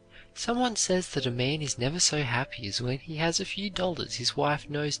 Someone says that a man is never so happy as when he has a few dollars his wife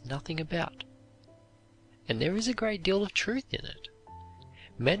knows nothing about. And there is a great deal of truth in it.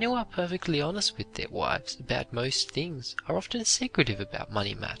 Men who are perfectly honest with their wives about most things are often secretive about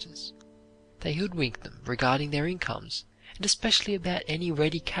money matters. They hoodwink them regarding their incomes, and especially about any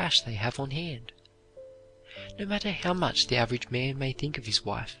ready cash they have on hand. No matter how much the average man may think of his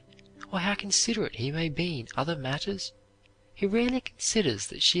wife, or how considerate he may be in other matters, he rarely considers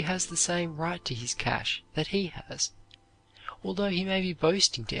that she has the same right to his cash that he has, although he may be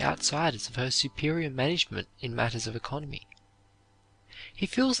boasting to outsiders of her superior management in matters of economy. He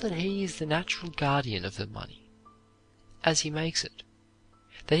feels that he is the natural guardian of the money, as he makes it,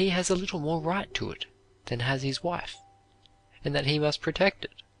 that he has a little more right to it than has his wife, and that he must protect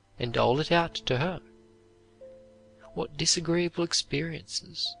it and dole it out to her. What disagreeable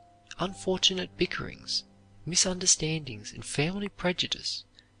experiences, unfortunate bickerings, misunderstandings, and family prejudice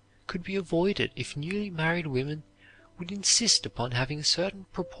could be avoided if newly married women would insist upon having a certain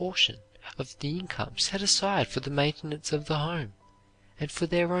proportion of the income set aside for the maintenance of the home and for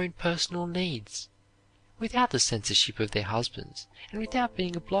their own personal needs, without the censorship of their husbands and without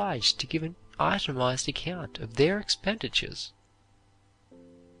being obliged to give an itemized account of their expenditures.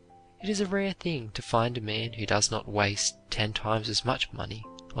 It is a rare thing to find a man who does not waste 10 times as much money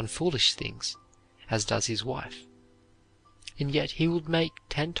on foolish things as does his wife, and yet he would make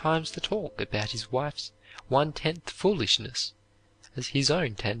 10 times the talk about his wife's 1/10 foolishness as his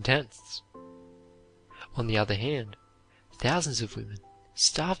own 10/10. On the other hand, thousands of women,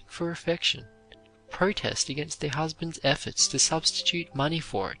 starving for affection, protest against their husbands' efforts to substitute money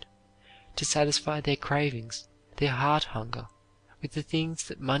for it, to satisfy their cravings, their heart hunger, with the things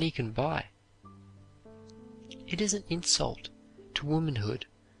that money can buy. It is an insult to womanhood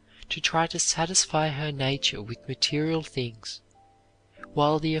to try to satisfy her nature with material things,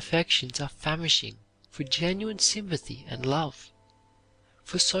 while the affections are famishing for genuine sympathy and love,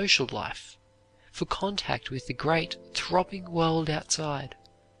 for social life, for contact with the great, throbbing world outside.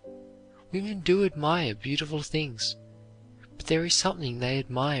 Women do admire beautiful things, but there is something they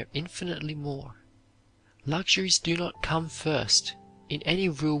admire infinitely more. Luxuries do not come first in any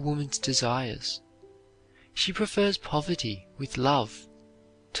real woman's desires. She prefers poverty with love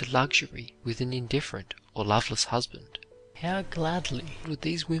to luxury with an indifferent or loveless husband. How gladly would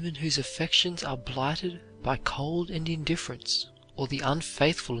these women whose affections are blighted by cold and indifference or the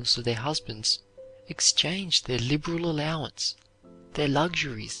unfaithfulness of their husbands exchange their liberal allowance, their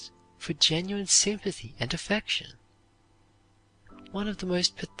luxuries, for genuine sympathy and affection. One of the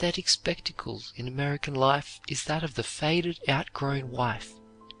most pathetic spectacles in American life is that of the faded, outgrown wife,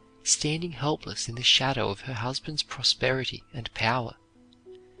 standing helpless in the shadow of her husband's prosperity and power,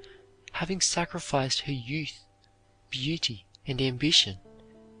 having sacrificed her youth, beauty, and ambition,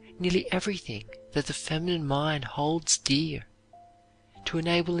 nearly everything that the feminine mind holds dear, to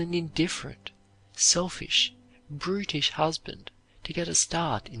enable an indifferent, selfish, brutish husband to get a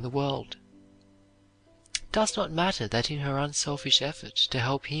start in the world. It does not matter that in her unselfish effort to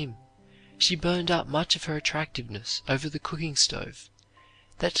help him she burned up much of her attractiveness over the cooking stove,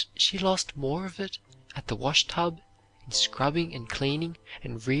 that she lost more of it at the wash tub, in scrubbing and cleaning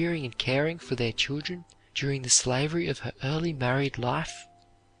and rearing and caring for their children during the slavery of her early married life.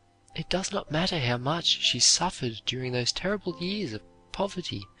 It does not matter how much she suffered during those terrible years of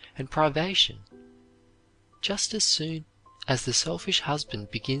poverty and privation. Just as soon as the selfish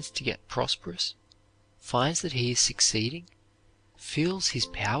husband begins to get prosperous, finds that he is succeeding, feels his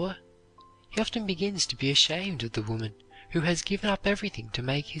power, he often begins to be ashamed of the woman who has given up everything to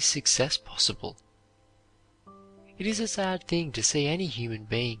make his success possible. It is a sad thing to see any human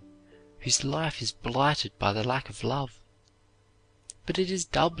being whose life is blighted by the lack of love. But it is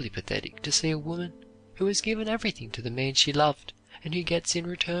doubly pathetic to see a woman who has given everything to the man she loved and who gets in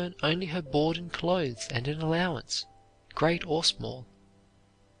return only her board and clothes and an allowance, great or small.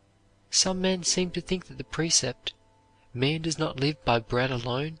 Some men seem to think that the precept, "Man does not live by bread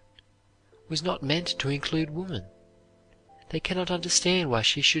alone," was not meant to include woman. They cannot understand why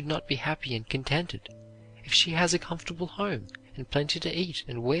she should not be happy and contented if she has a comfortable home and plenty to eat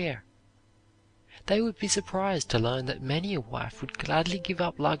and wear. They would be surprised to learn that many a wife would gladly give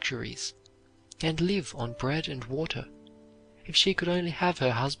up luxuries and live on bread and water if she could only have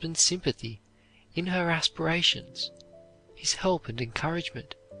her husband's sympathy in her aspirations, his help and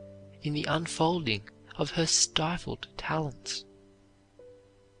encouragement in the unfolding of her stifled talents.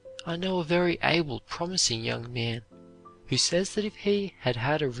 I know a very able, promising young man who says that if he had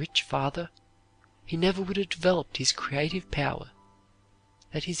had a rich father, he never would have developed his creative power,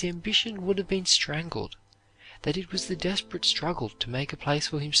 that his ambition would have been strangled, that it was the desperate struggle to make a place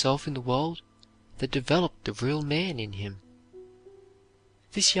for himself in the world that developed the real man in him.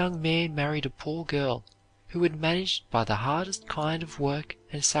 This young man married a poor girl who had managed by the hardest kind of work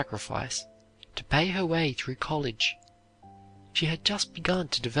and sacrifice to pay her way through college. She had just begun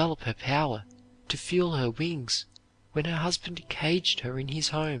to develop her power, to feel her wings, when her husband caged her in his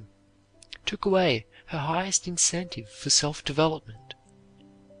home, took away her highest incentive for self-development.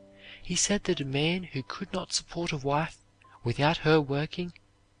 He said that a man who could not support a wife without her working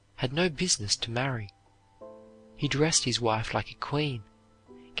had no business to marry. He dressed his wife like a queen,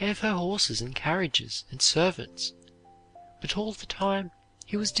 gave her horses and carriages and servants, but all the time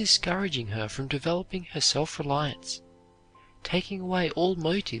he was discouraging her from developing her self-reliance, taking away all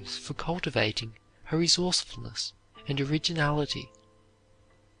motives for cultivating her resourcefulness and originality.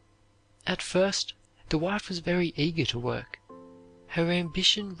 At first, the wife was very eager to work. Her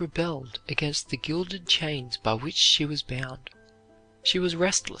ambition rebelled against the gilded chains by which she was bound. She was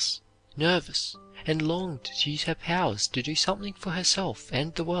restless, nervous, and longed to use her powers to do something for herself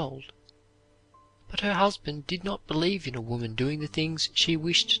and the world. But her husband did not believe in a woman doing the things she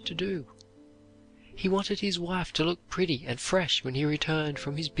wished to do. He wanted his wife to look pretty and fresh when he returned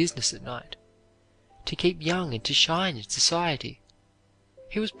from his business at night, to keep young and to shine in society.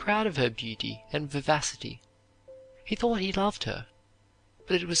 He was proud of her beauty and vivacity. He thought he loved her,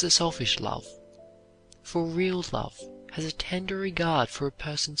 but it was a selfish love, for real love has a tender regard for a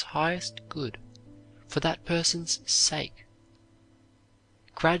person's highest good, for that person's sake.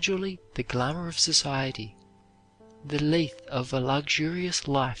 Gradually the glamour of society, the lethe of a luxurious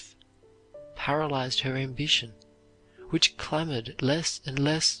life, paralyzed her ambition, which clamored less and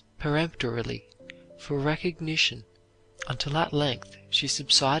less peremptorily for recognition, until at length she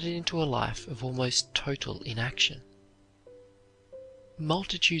subsided into a life of almost total inaction.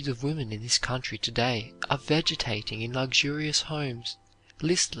 Multitudes of women in this country today are vegetating in luxurious homes,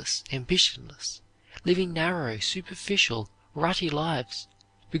 listless, ambitionless, living narrow, superficial, rutty lives,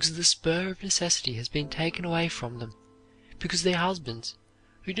 because the spur of necessity has been taken away from them, because their husbands,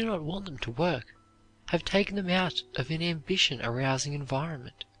 who do not want them to work, have taken them out of an ambition-arousing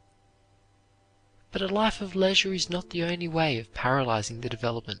environment. But a life of leisure is not the only way of paralyzing the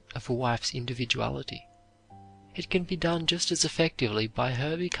development of a wife's individuality. It can be done just as effectively by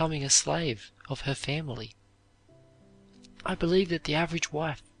her becoming a slave of her family. I believe that the average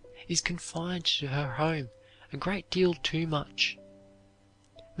wife is confined to her home a great deal too much.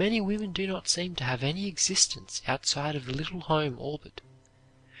 Many women do not seem to have any existence outside of the little home orbit,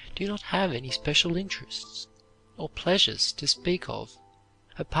 do not have any special interests or pleasures to speak of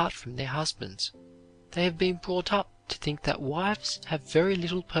apart from their husbands. They have been brought up to think that wives have very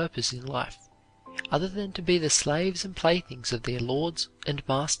little purpose in life, other than to be the slaves and playthings of their lords and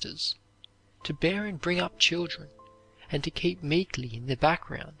masters, to bear and bring up children, and to keep meekly in the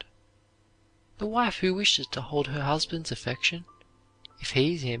background. The wife who wishes to hold her husband's affection, if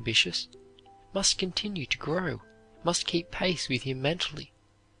he is ambitious, must continue to grow, must keep pace with him mentally.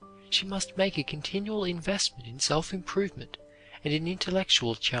 She must make a continual investment in self-improvement and in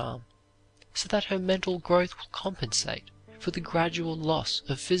intellectual charm, so that her mental growth will compensate for the gradual loss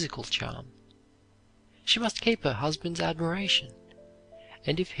of physical charm. She must keep her husband's admiration,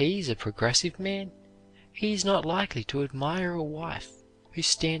 and if he is a progressive man, he is not likely to admire a wife who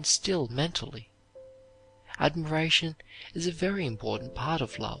stands still mentally. Admiration is a very important part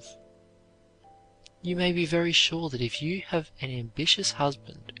of love. You may be very sure that if you have an ambitious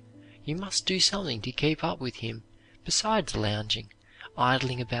husband, you must do something to keep up with him besides lounging,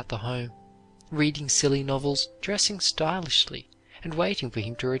 idling about the home, reading silly novels, dressing stylishly, and waiting for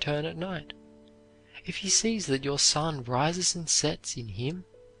him to return at night. If he sees that your sun rises and sets in him,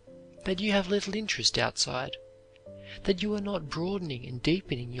 that you have little interest outside, that you are not broadening and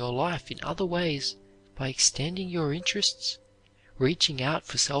deepening your life in other ways by extending your interests, reaching out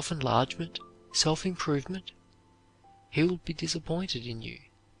for self-enlargement, self-improvement, he will be disappointed in you,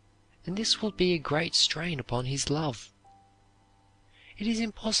 and this will be a great strain upon his love. It is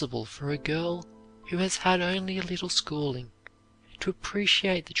impossible for a girl who has had only a little schooling to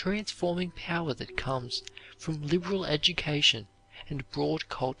appreciate the transforming power that comes from liberal education and broad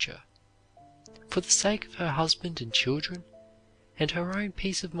culture. For the sake of her husband and children, and her own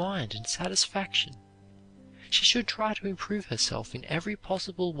peace of mind and satisfaction, she should try to improve herself in every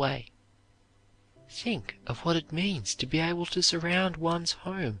possible way. Think of what it means to be able to surround one's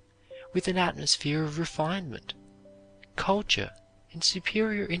home with an atmosphere of refinement, culture, and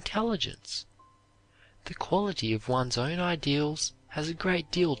superior intelligence. The quality of one's own ideals has a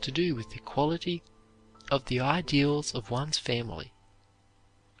great deal to do with the quality of the ideals of one's family.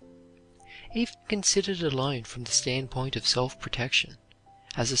 Even considered alone from the standpoint of self-protection,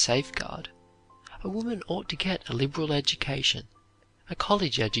 as a safeguard, a woman ought to get a liberal education, a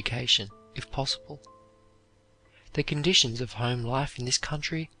college education, if possible. The conditions of home life in this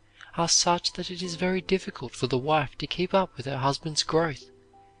country are such that it is very difficult for the wife to keep up with her husband's growth,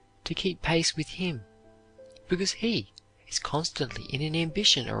 to keep pace with him, because he is constantly in an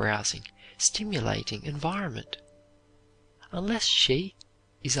ambition-arousing, stimulating environment. Unless she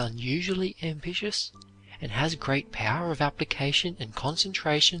is unusually ambitious and has great power of application and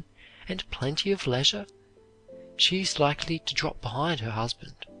concentration and plenty of leisure, she is likely to drop behind her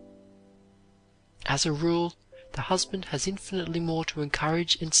husband. As a rule, the husband has infinitely more to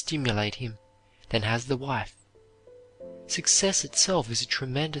encourage and stimulate him than has the wife. Success itself is a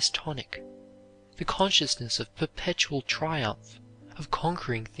tremendous tonic. The consciousness of perpetual triumph, of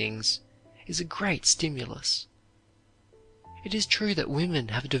conquering things, is a great stimulus. It is true that women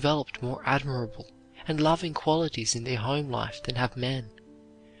have developed more admirable and loving qualities in their home life than have men,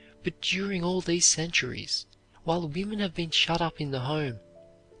 but during all these centuries, while women have been shut up in the home,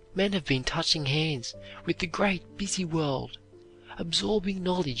 men have been touching hands with the great busy world, absorbing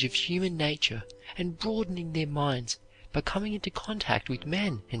knowledge of human nature and broadening their minds by coming into contact with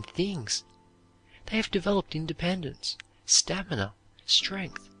men and things. They have developed independence, stamina,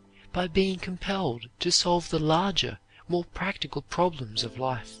 strength, by being compelled to solve the larger, more practical problems of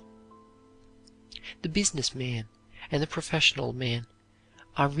life. The business man and the professional man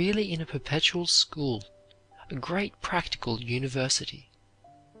are really in a perpetual school, a great practical university.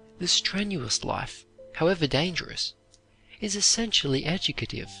 The strenuous life, however dangerous, is essentially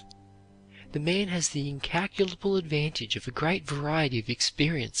educative. The man has the incalculable advantage of a great variety of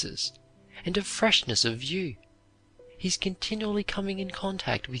experiences and of freshness of view. He is continually coming in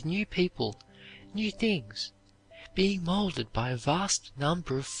contact with new people, new things, being molded by a vast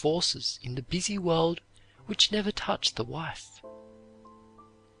number of forces in the busy world which never touch the wife.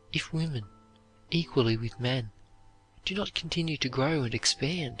 If women, equally with men, do not continue to grow and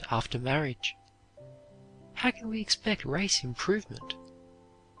expand after marriage, how can we expect race improvement?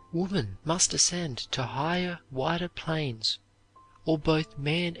 Woman must ascend to higher, wider planes, or both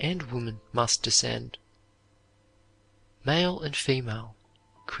man and woman must descend. Male and female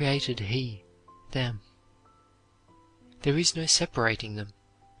created He, them. There is no separating them.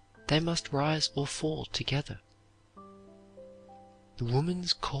 They must rise or fall together. The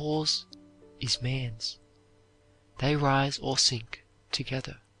woman's cause is man's. They rise or sink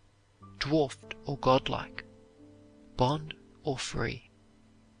together, dwarfed or godlike, bond or free.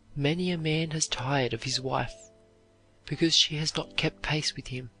 Many a man has tired of his wife because she has not kept pace with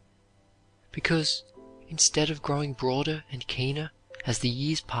him, because, instead of growing broader and keener as the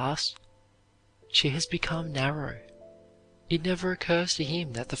years pass, she has become narrow. It never occurs to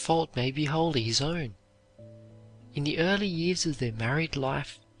him that the fault may be wholly his own. In the early years of their married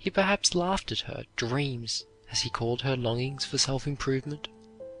life, he perhaps laughed at her dreams, as he called her longings for self-improvement.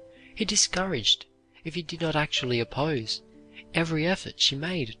 He discouraged, if he did not actually oppose, every effort she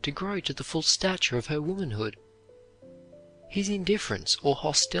made to grow to the full stature of her womanhood. His indifference or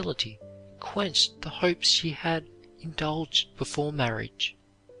hostility quenched the hopes she had indulged before marriage.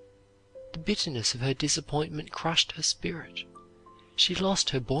 The bitterness of her disappointment crushed her spirit. She lost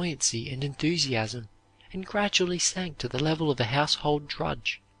her buoyancy and enthusiasm and gradually sank to the level of a household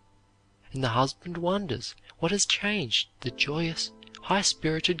drudge. And the husband wonders what has changed the joyous,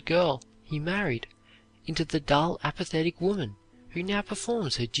 high-spirited girl he married into the dull, apathetic woman who now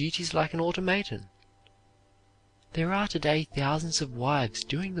performs her duties like an automaton. There are today thousands of wives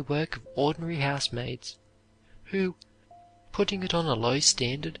doing the work of ordinary housemaids, who, putting it on a low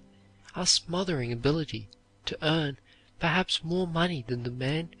standard, are smothering ability to earn perhaps more money than the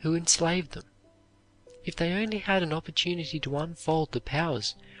man who enslaved them, if they only had an opportunity to unfold the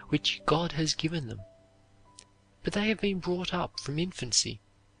powers which God has given them. But they have been brought up from infancy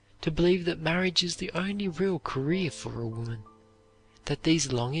to believe that marriage is the only real career for a woman, that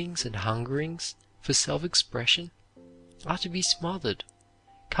these longings and hungerings for self-expression are to be smothered,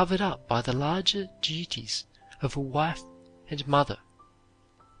 covered up by the larger duties of a wife and mother.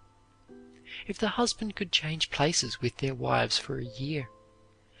 If the husband could change places with their wives for a year,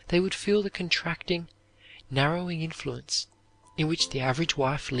 they would feel the contracting, narrowing influence in which the average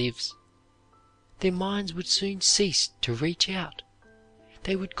wife lives. Their minds would soon cease to reach out.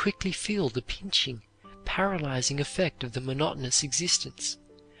 They would quickly feel the pinching, paralyzing effect of the monotonous existence,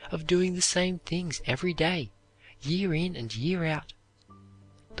 of doing the same things every day, year in and year out.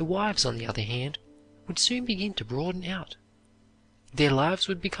 The wives, on the other hand, would soon begin to broaden out. Their lives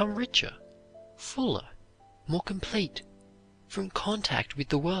would become richer, fuller, more complete, from contact with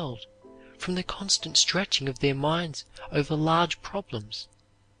the world, from the constant stretching of their minds over large problems.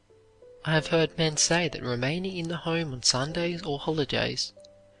 I have heard men say that remaining in the home on Sundays or holidays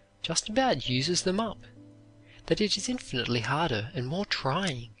just about uses them up, that it is infinitely harder and more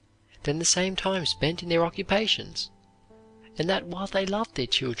trying than the same time spent in their occupations, and that while they love their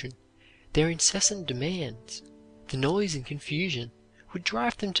children, their incessant demands, the noise and confusion, would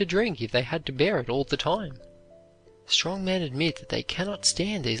drive them to drink if they had to bear it all the time. Strong men admit that they cannot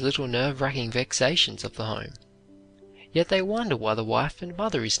stand these little nerve-wracking vexations of the home. Yet they wonder why the wife and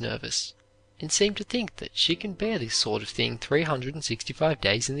mother is nervous, and seem to think that she can bear this sort of thing 365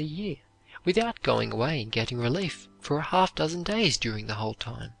 days in the year, without going away and getting relief for a half-dozen days during the whole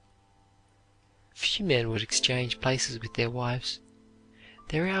time. Few men would exchange places with their wives.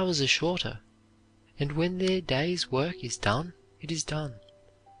 Their hours are shorter, and when their day's work is done, it is done,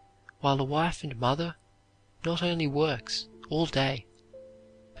 while a wife and mother not only works all day,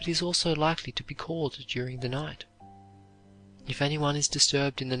 but is also likely to be called during the night. If anyone is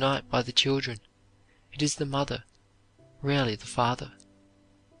disturbed in the night by the children, it is the mother, rarely the father.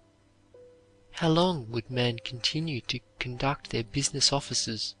 How long would men continue to conduct their business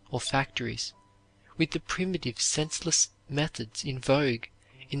offices or factories with the primitive, senseless methods in vogue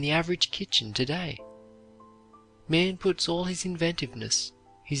in the average kitchen today? Man puts all his inventiveness,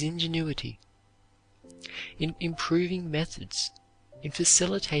 his ingenuity, in improving methods, in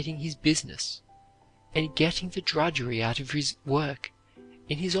facilitating his business, and getting the drudgery out of his work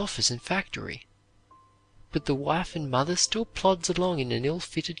in his office and factory. But the wife and mother still plods along in an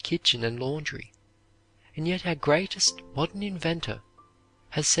ill-fitted kitchen and laundry, and yet our greatest modern inventor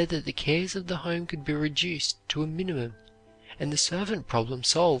has said that the cares of the home could be reduced to a minimum and the servant problem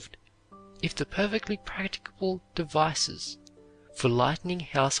solved if the perfectly practicable devices for lightening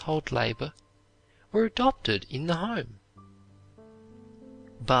household labor were adopted in the home.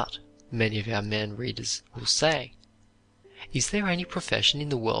 But, many of our men readers will say, is there any profession in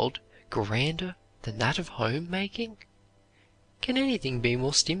the world grander than that of home-making? Can anything be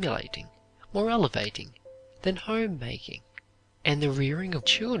more stimulating, more elevating than home-making and the rearing of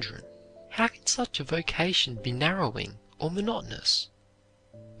children? How can such a vocation be narrowing or monotonous?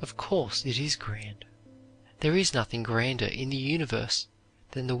 Of course it is grand. There is nothing grander in the universe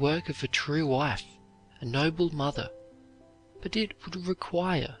than the work of a true wife, a noble mother, but it would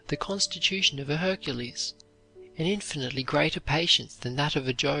require the constitution of a Hercules, an infinitely greater patience than that of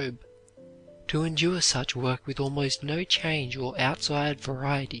a Job, to endure such work with almost no change or outside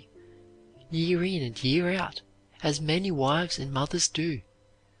variety, year in and year out, as many wives and mothers do,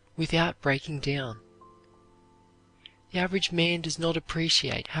 without breaking down. The average man does not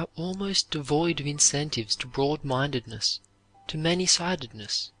appreciate how almost devoid of incentives to broad-mindedness, to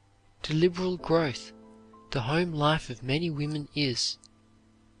many-sidedness, to liberal growth, the home life of many women is.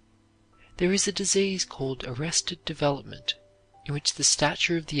 There is a disease called arrested development, in which the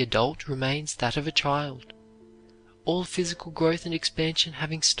stature of the adult remains that of a child, all physical growth and expansion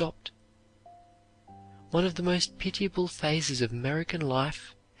having stopped. One of the most pitiable phases of American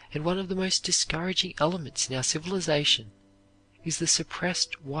life and one of the most discouraging elements in our civilization is the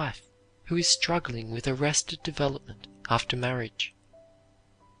suppressed wife who is struggling with arrested development after marriage.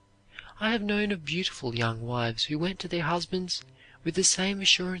 I have known of beautiful young wives who went to their husbands with the same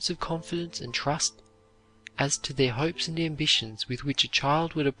assurance of confidence and trust as to their hopes and ambitions with which a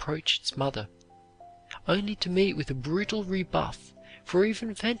child would approach its mother, only to meet with a brutal rebuff for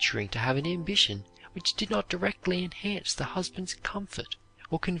even venturing to have an ambition which did not directly enhance the husband's comfort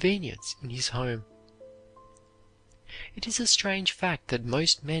or convenience in his home. It is a strange fact that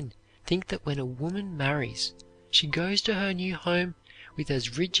most men think that when a woman marries, she goes to her new home with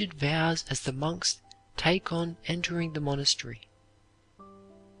as rigid vows as the monks take on entering the monastery,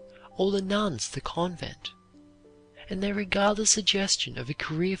 or the nuns the convent, and they regard the suggestion of a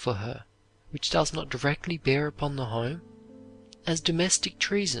career for her, which does not directly bear upon the home, as domestic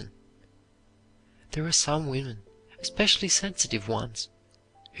treason. There are some women, especially sensitive ones,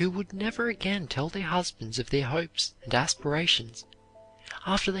 who would never again tell their husbands of their hopes and aspirations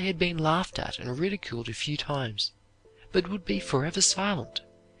after they had been laughed at and ridiculed a few times, but would be forever silent,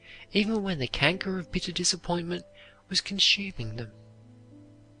 even when the canker of bitter disappointment was consuming them.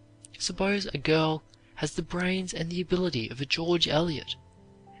 Suppose a girl has the brains and the ability of a George Eliot,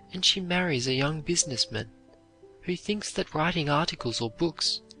 and she marries a young businessman who thinks that writing articles or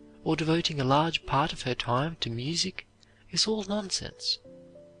books, or devoting a large part of her time to music is all nonsense,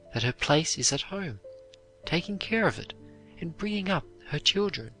 that her place is at home, taking care of it and bringing up her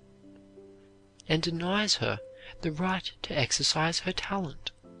children, and denies her the right to exercise her talent.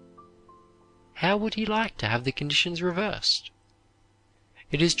 How would he like to have the conditions reversed?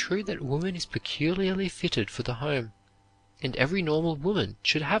 It is true that woman is peculiarly fitted for the home, and every normal woman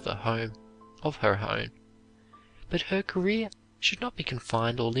should have a home of her own, but her career should not be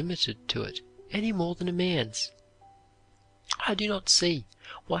confined or limited to it any more than a man's. I do not see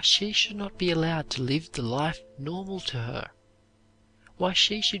why she should not be allowed to live the life normal to her, why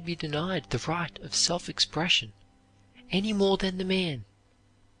she should be denied the right of self-expression any more than the man,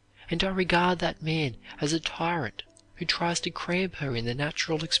 and I regard that man as a tyrant who tries to cramp her in the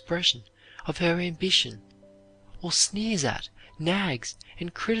natural expression of her ambition, or sneers at, nags,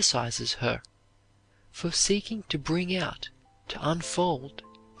 and criticizes her for seeking to bring out, to unfold,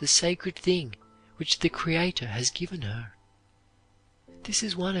 the sacred thing which the Creator has given her. This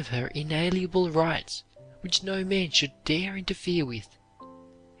is one of her inalienable rights which no man should dare interfere with.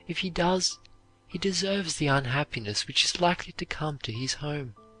 If he does, he deserves the unhappiness which is likely to come to his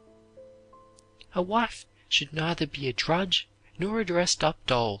home. A wife should neither be a drudge nor a dressed-up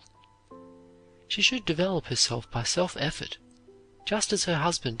doll. She should develop herself by self-effort, just as her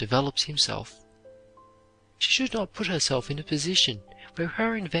husband develops himself. She should not put herself in a position where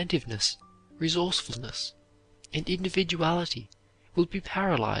her inventiveness, resourcefulness, and individuality will be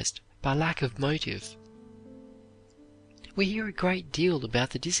paralyzed by lack of motive. We hear a great deal about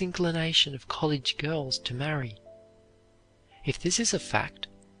the disinclination of college girls to marry. If this is a fact,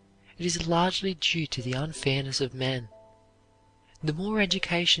 it is largely due to the unfairness of men. The more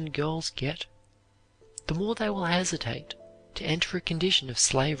education girls get, the more they will hesitate to enter a condition of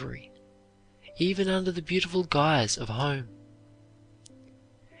slavery, even under the beautiful guise of home.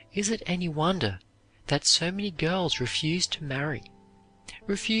 Is it any wonder that so many girls refuse to marry,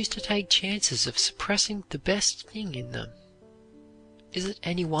 refuse to take chances of suppressing the best thing in them? Is it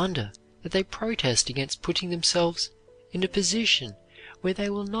any wonder that they protest against putting themselves in a position where they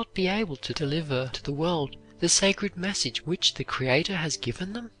will not be able to deliver to the world the sacred message which the Creator has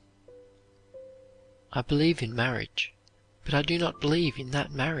given them? I believe in marriage, but I do not believe in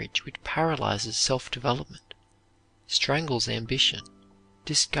that marriage which paralyzes self-development, strangles ambition,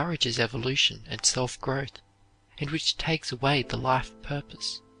 discourages evolution and self-growth, and which takes away the life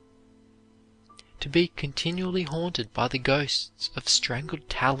purpose. To be continually haunted by the ghosts of strangled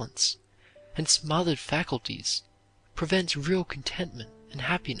talents and smothered faculties prevents real contentment and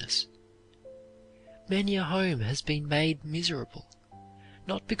happiness. Many a home has been made miserable,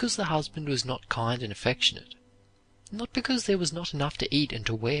 not because the husband was not kind and affectionate, not because there was not enough to eat and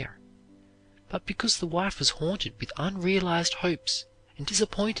to wear, but because the wife was haunted with unrealized hopes and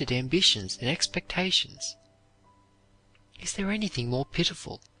disappointed ambitions and expectations. Is there anything more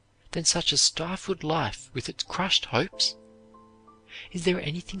pitiful than such a stifled life with its crushed hopes? Is there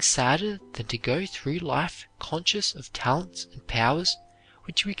anything sadder than to go through life conscious of talents and powers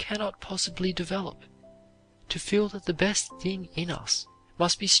which we cannot possibly develop, to feel that the best thing in us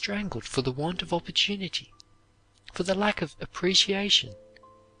must be strangled for the want of opportunity, for the lack of appreciation,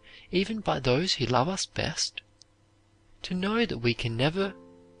 even by those who love us best? To know that we can never,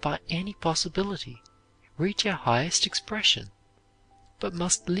 by any possibility, reach our highest expression, but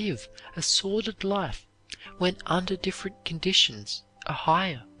must live a sordid life when under different conditions a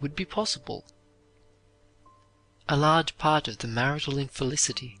higher would be possible. A large part of the marital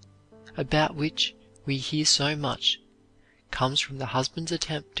infelicity about which we hear so much comes from the husband's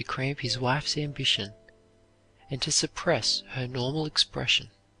attempt to cramp his wife's ambition and to suppress her normal expression.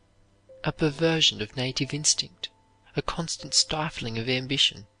 A perversion of native instinct, a constant stifling of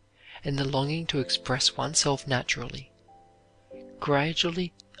ambition, and the longing to express oneself naturally,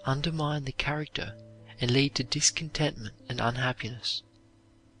 gradually undermine the character and lead to discontentment and unhappiness.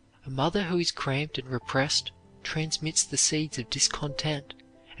 A mother who is cramped and repressed transmits the seeds of discontent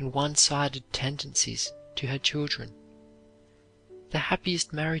and one-sided tendencies to her children. The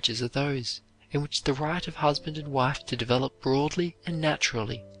happiest marriages are those in which the right of husband and wife to develop broadly and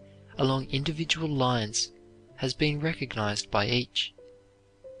naturally along individual lines has been recognized by each.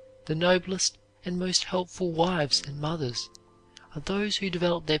 The noblest and most helpful wives and mothers are those who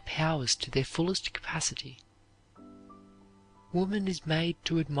develop their powers to their fullest capacity. Woman is made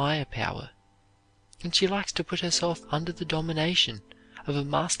to admire power, and she likes to put herself under the domination of a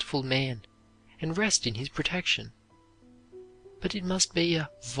masterful man and rest in his protection. But it must be a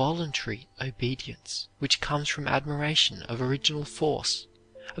voluntary obedience which comes from admiration of original force,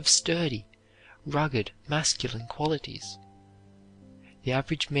 of sturdy, rugged, masculine qualities. The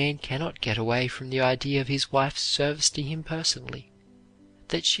average man cannot get away from the idea of his wife's service to him personally,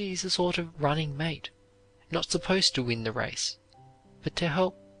 that she is a sort of running mate, not supposed to win the race, but to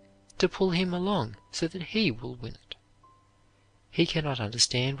help to pull him along so that he will win it. He cannot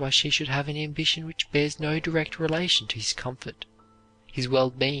understand why she should have an ambition which bears no direct relation to his comfort, his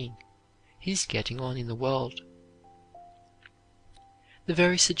well-being, his getting on in the world. The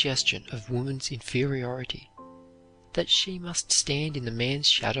very suggestion of woman's inferiority, that she must stand in the man's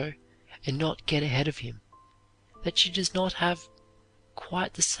shadow and not get ahead of him, that she does not have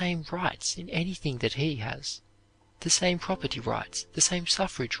quite the same rights in anything that he has, the same property rights, the same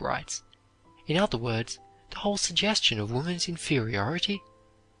suffrage rights. In other words, the whole suggestion of woman's inferiority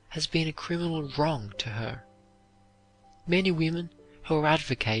has been a criminal wrong to her. Many women who are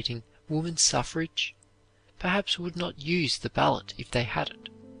advocating woman's suffrage perhaps would not use the ballot if they had it.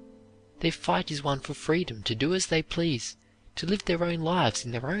 Their fight is one for freedom to do as they please, to live their own lives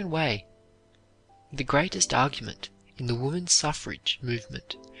in their own way. The greatest argument in the woman's suffrage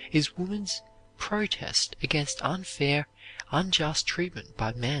movement is woman's protest against unfair, unjust treatment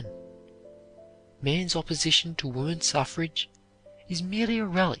by men. Man's opposition to woman's suffrage is merely a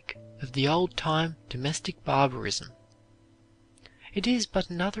relic of the old-time domestic barbarism. It is but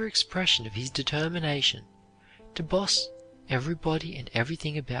another expression of his determination to boss everybody and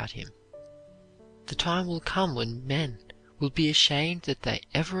everything about him. The time will come when men will be ashamed that they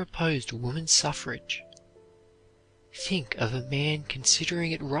ever opposed woman's suffrage. Think of a man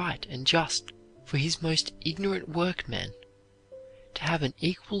considering it right and just for his most ignorant workmen to have an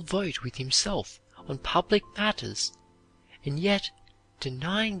equal vote with himself on public matters, and yet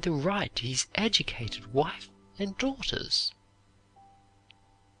denying the right to his educated wife and daughters.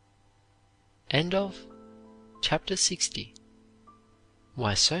 End of Chapter 60.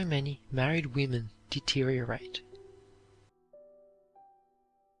 Why so many married women deteriorate.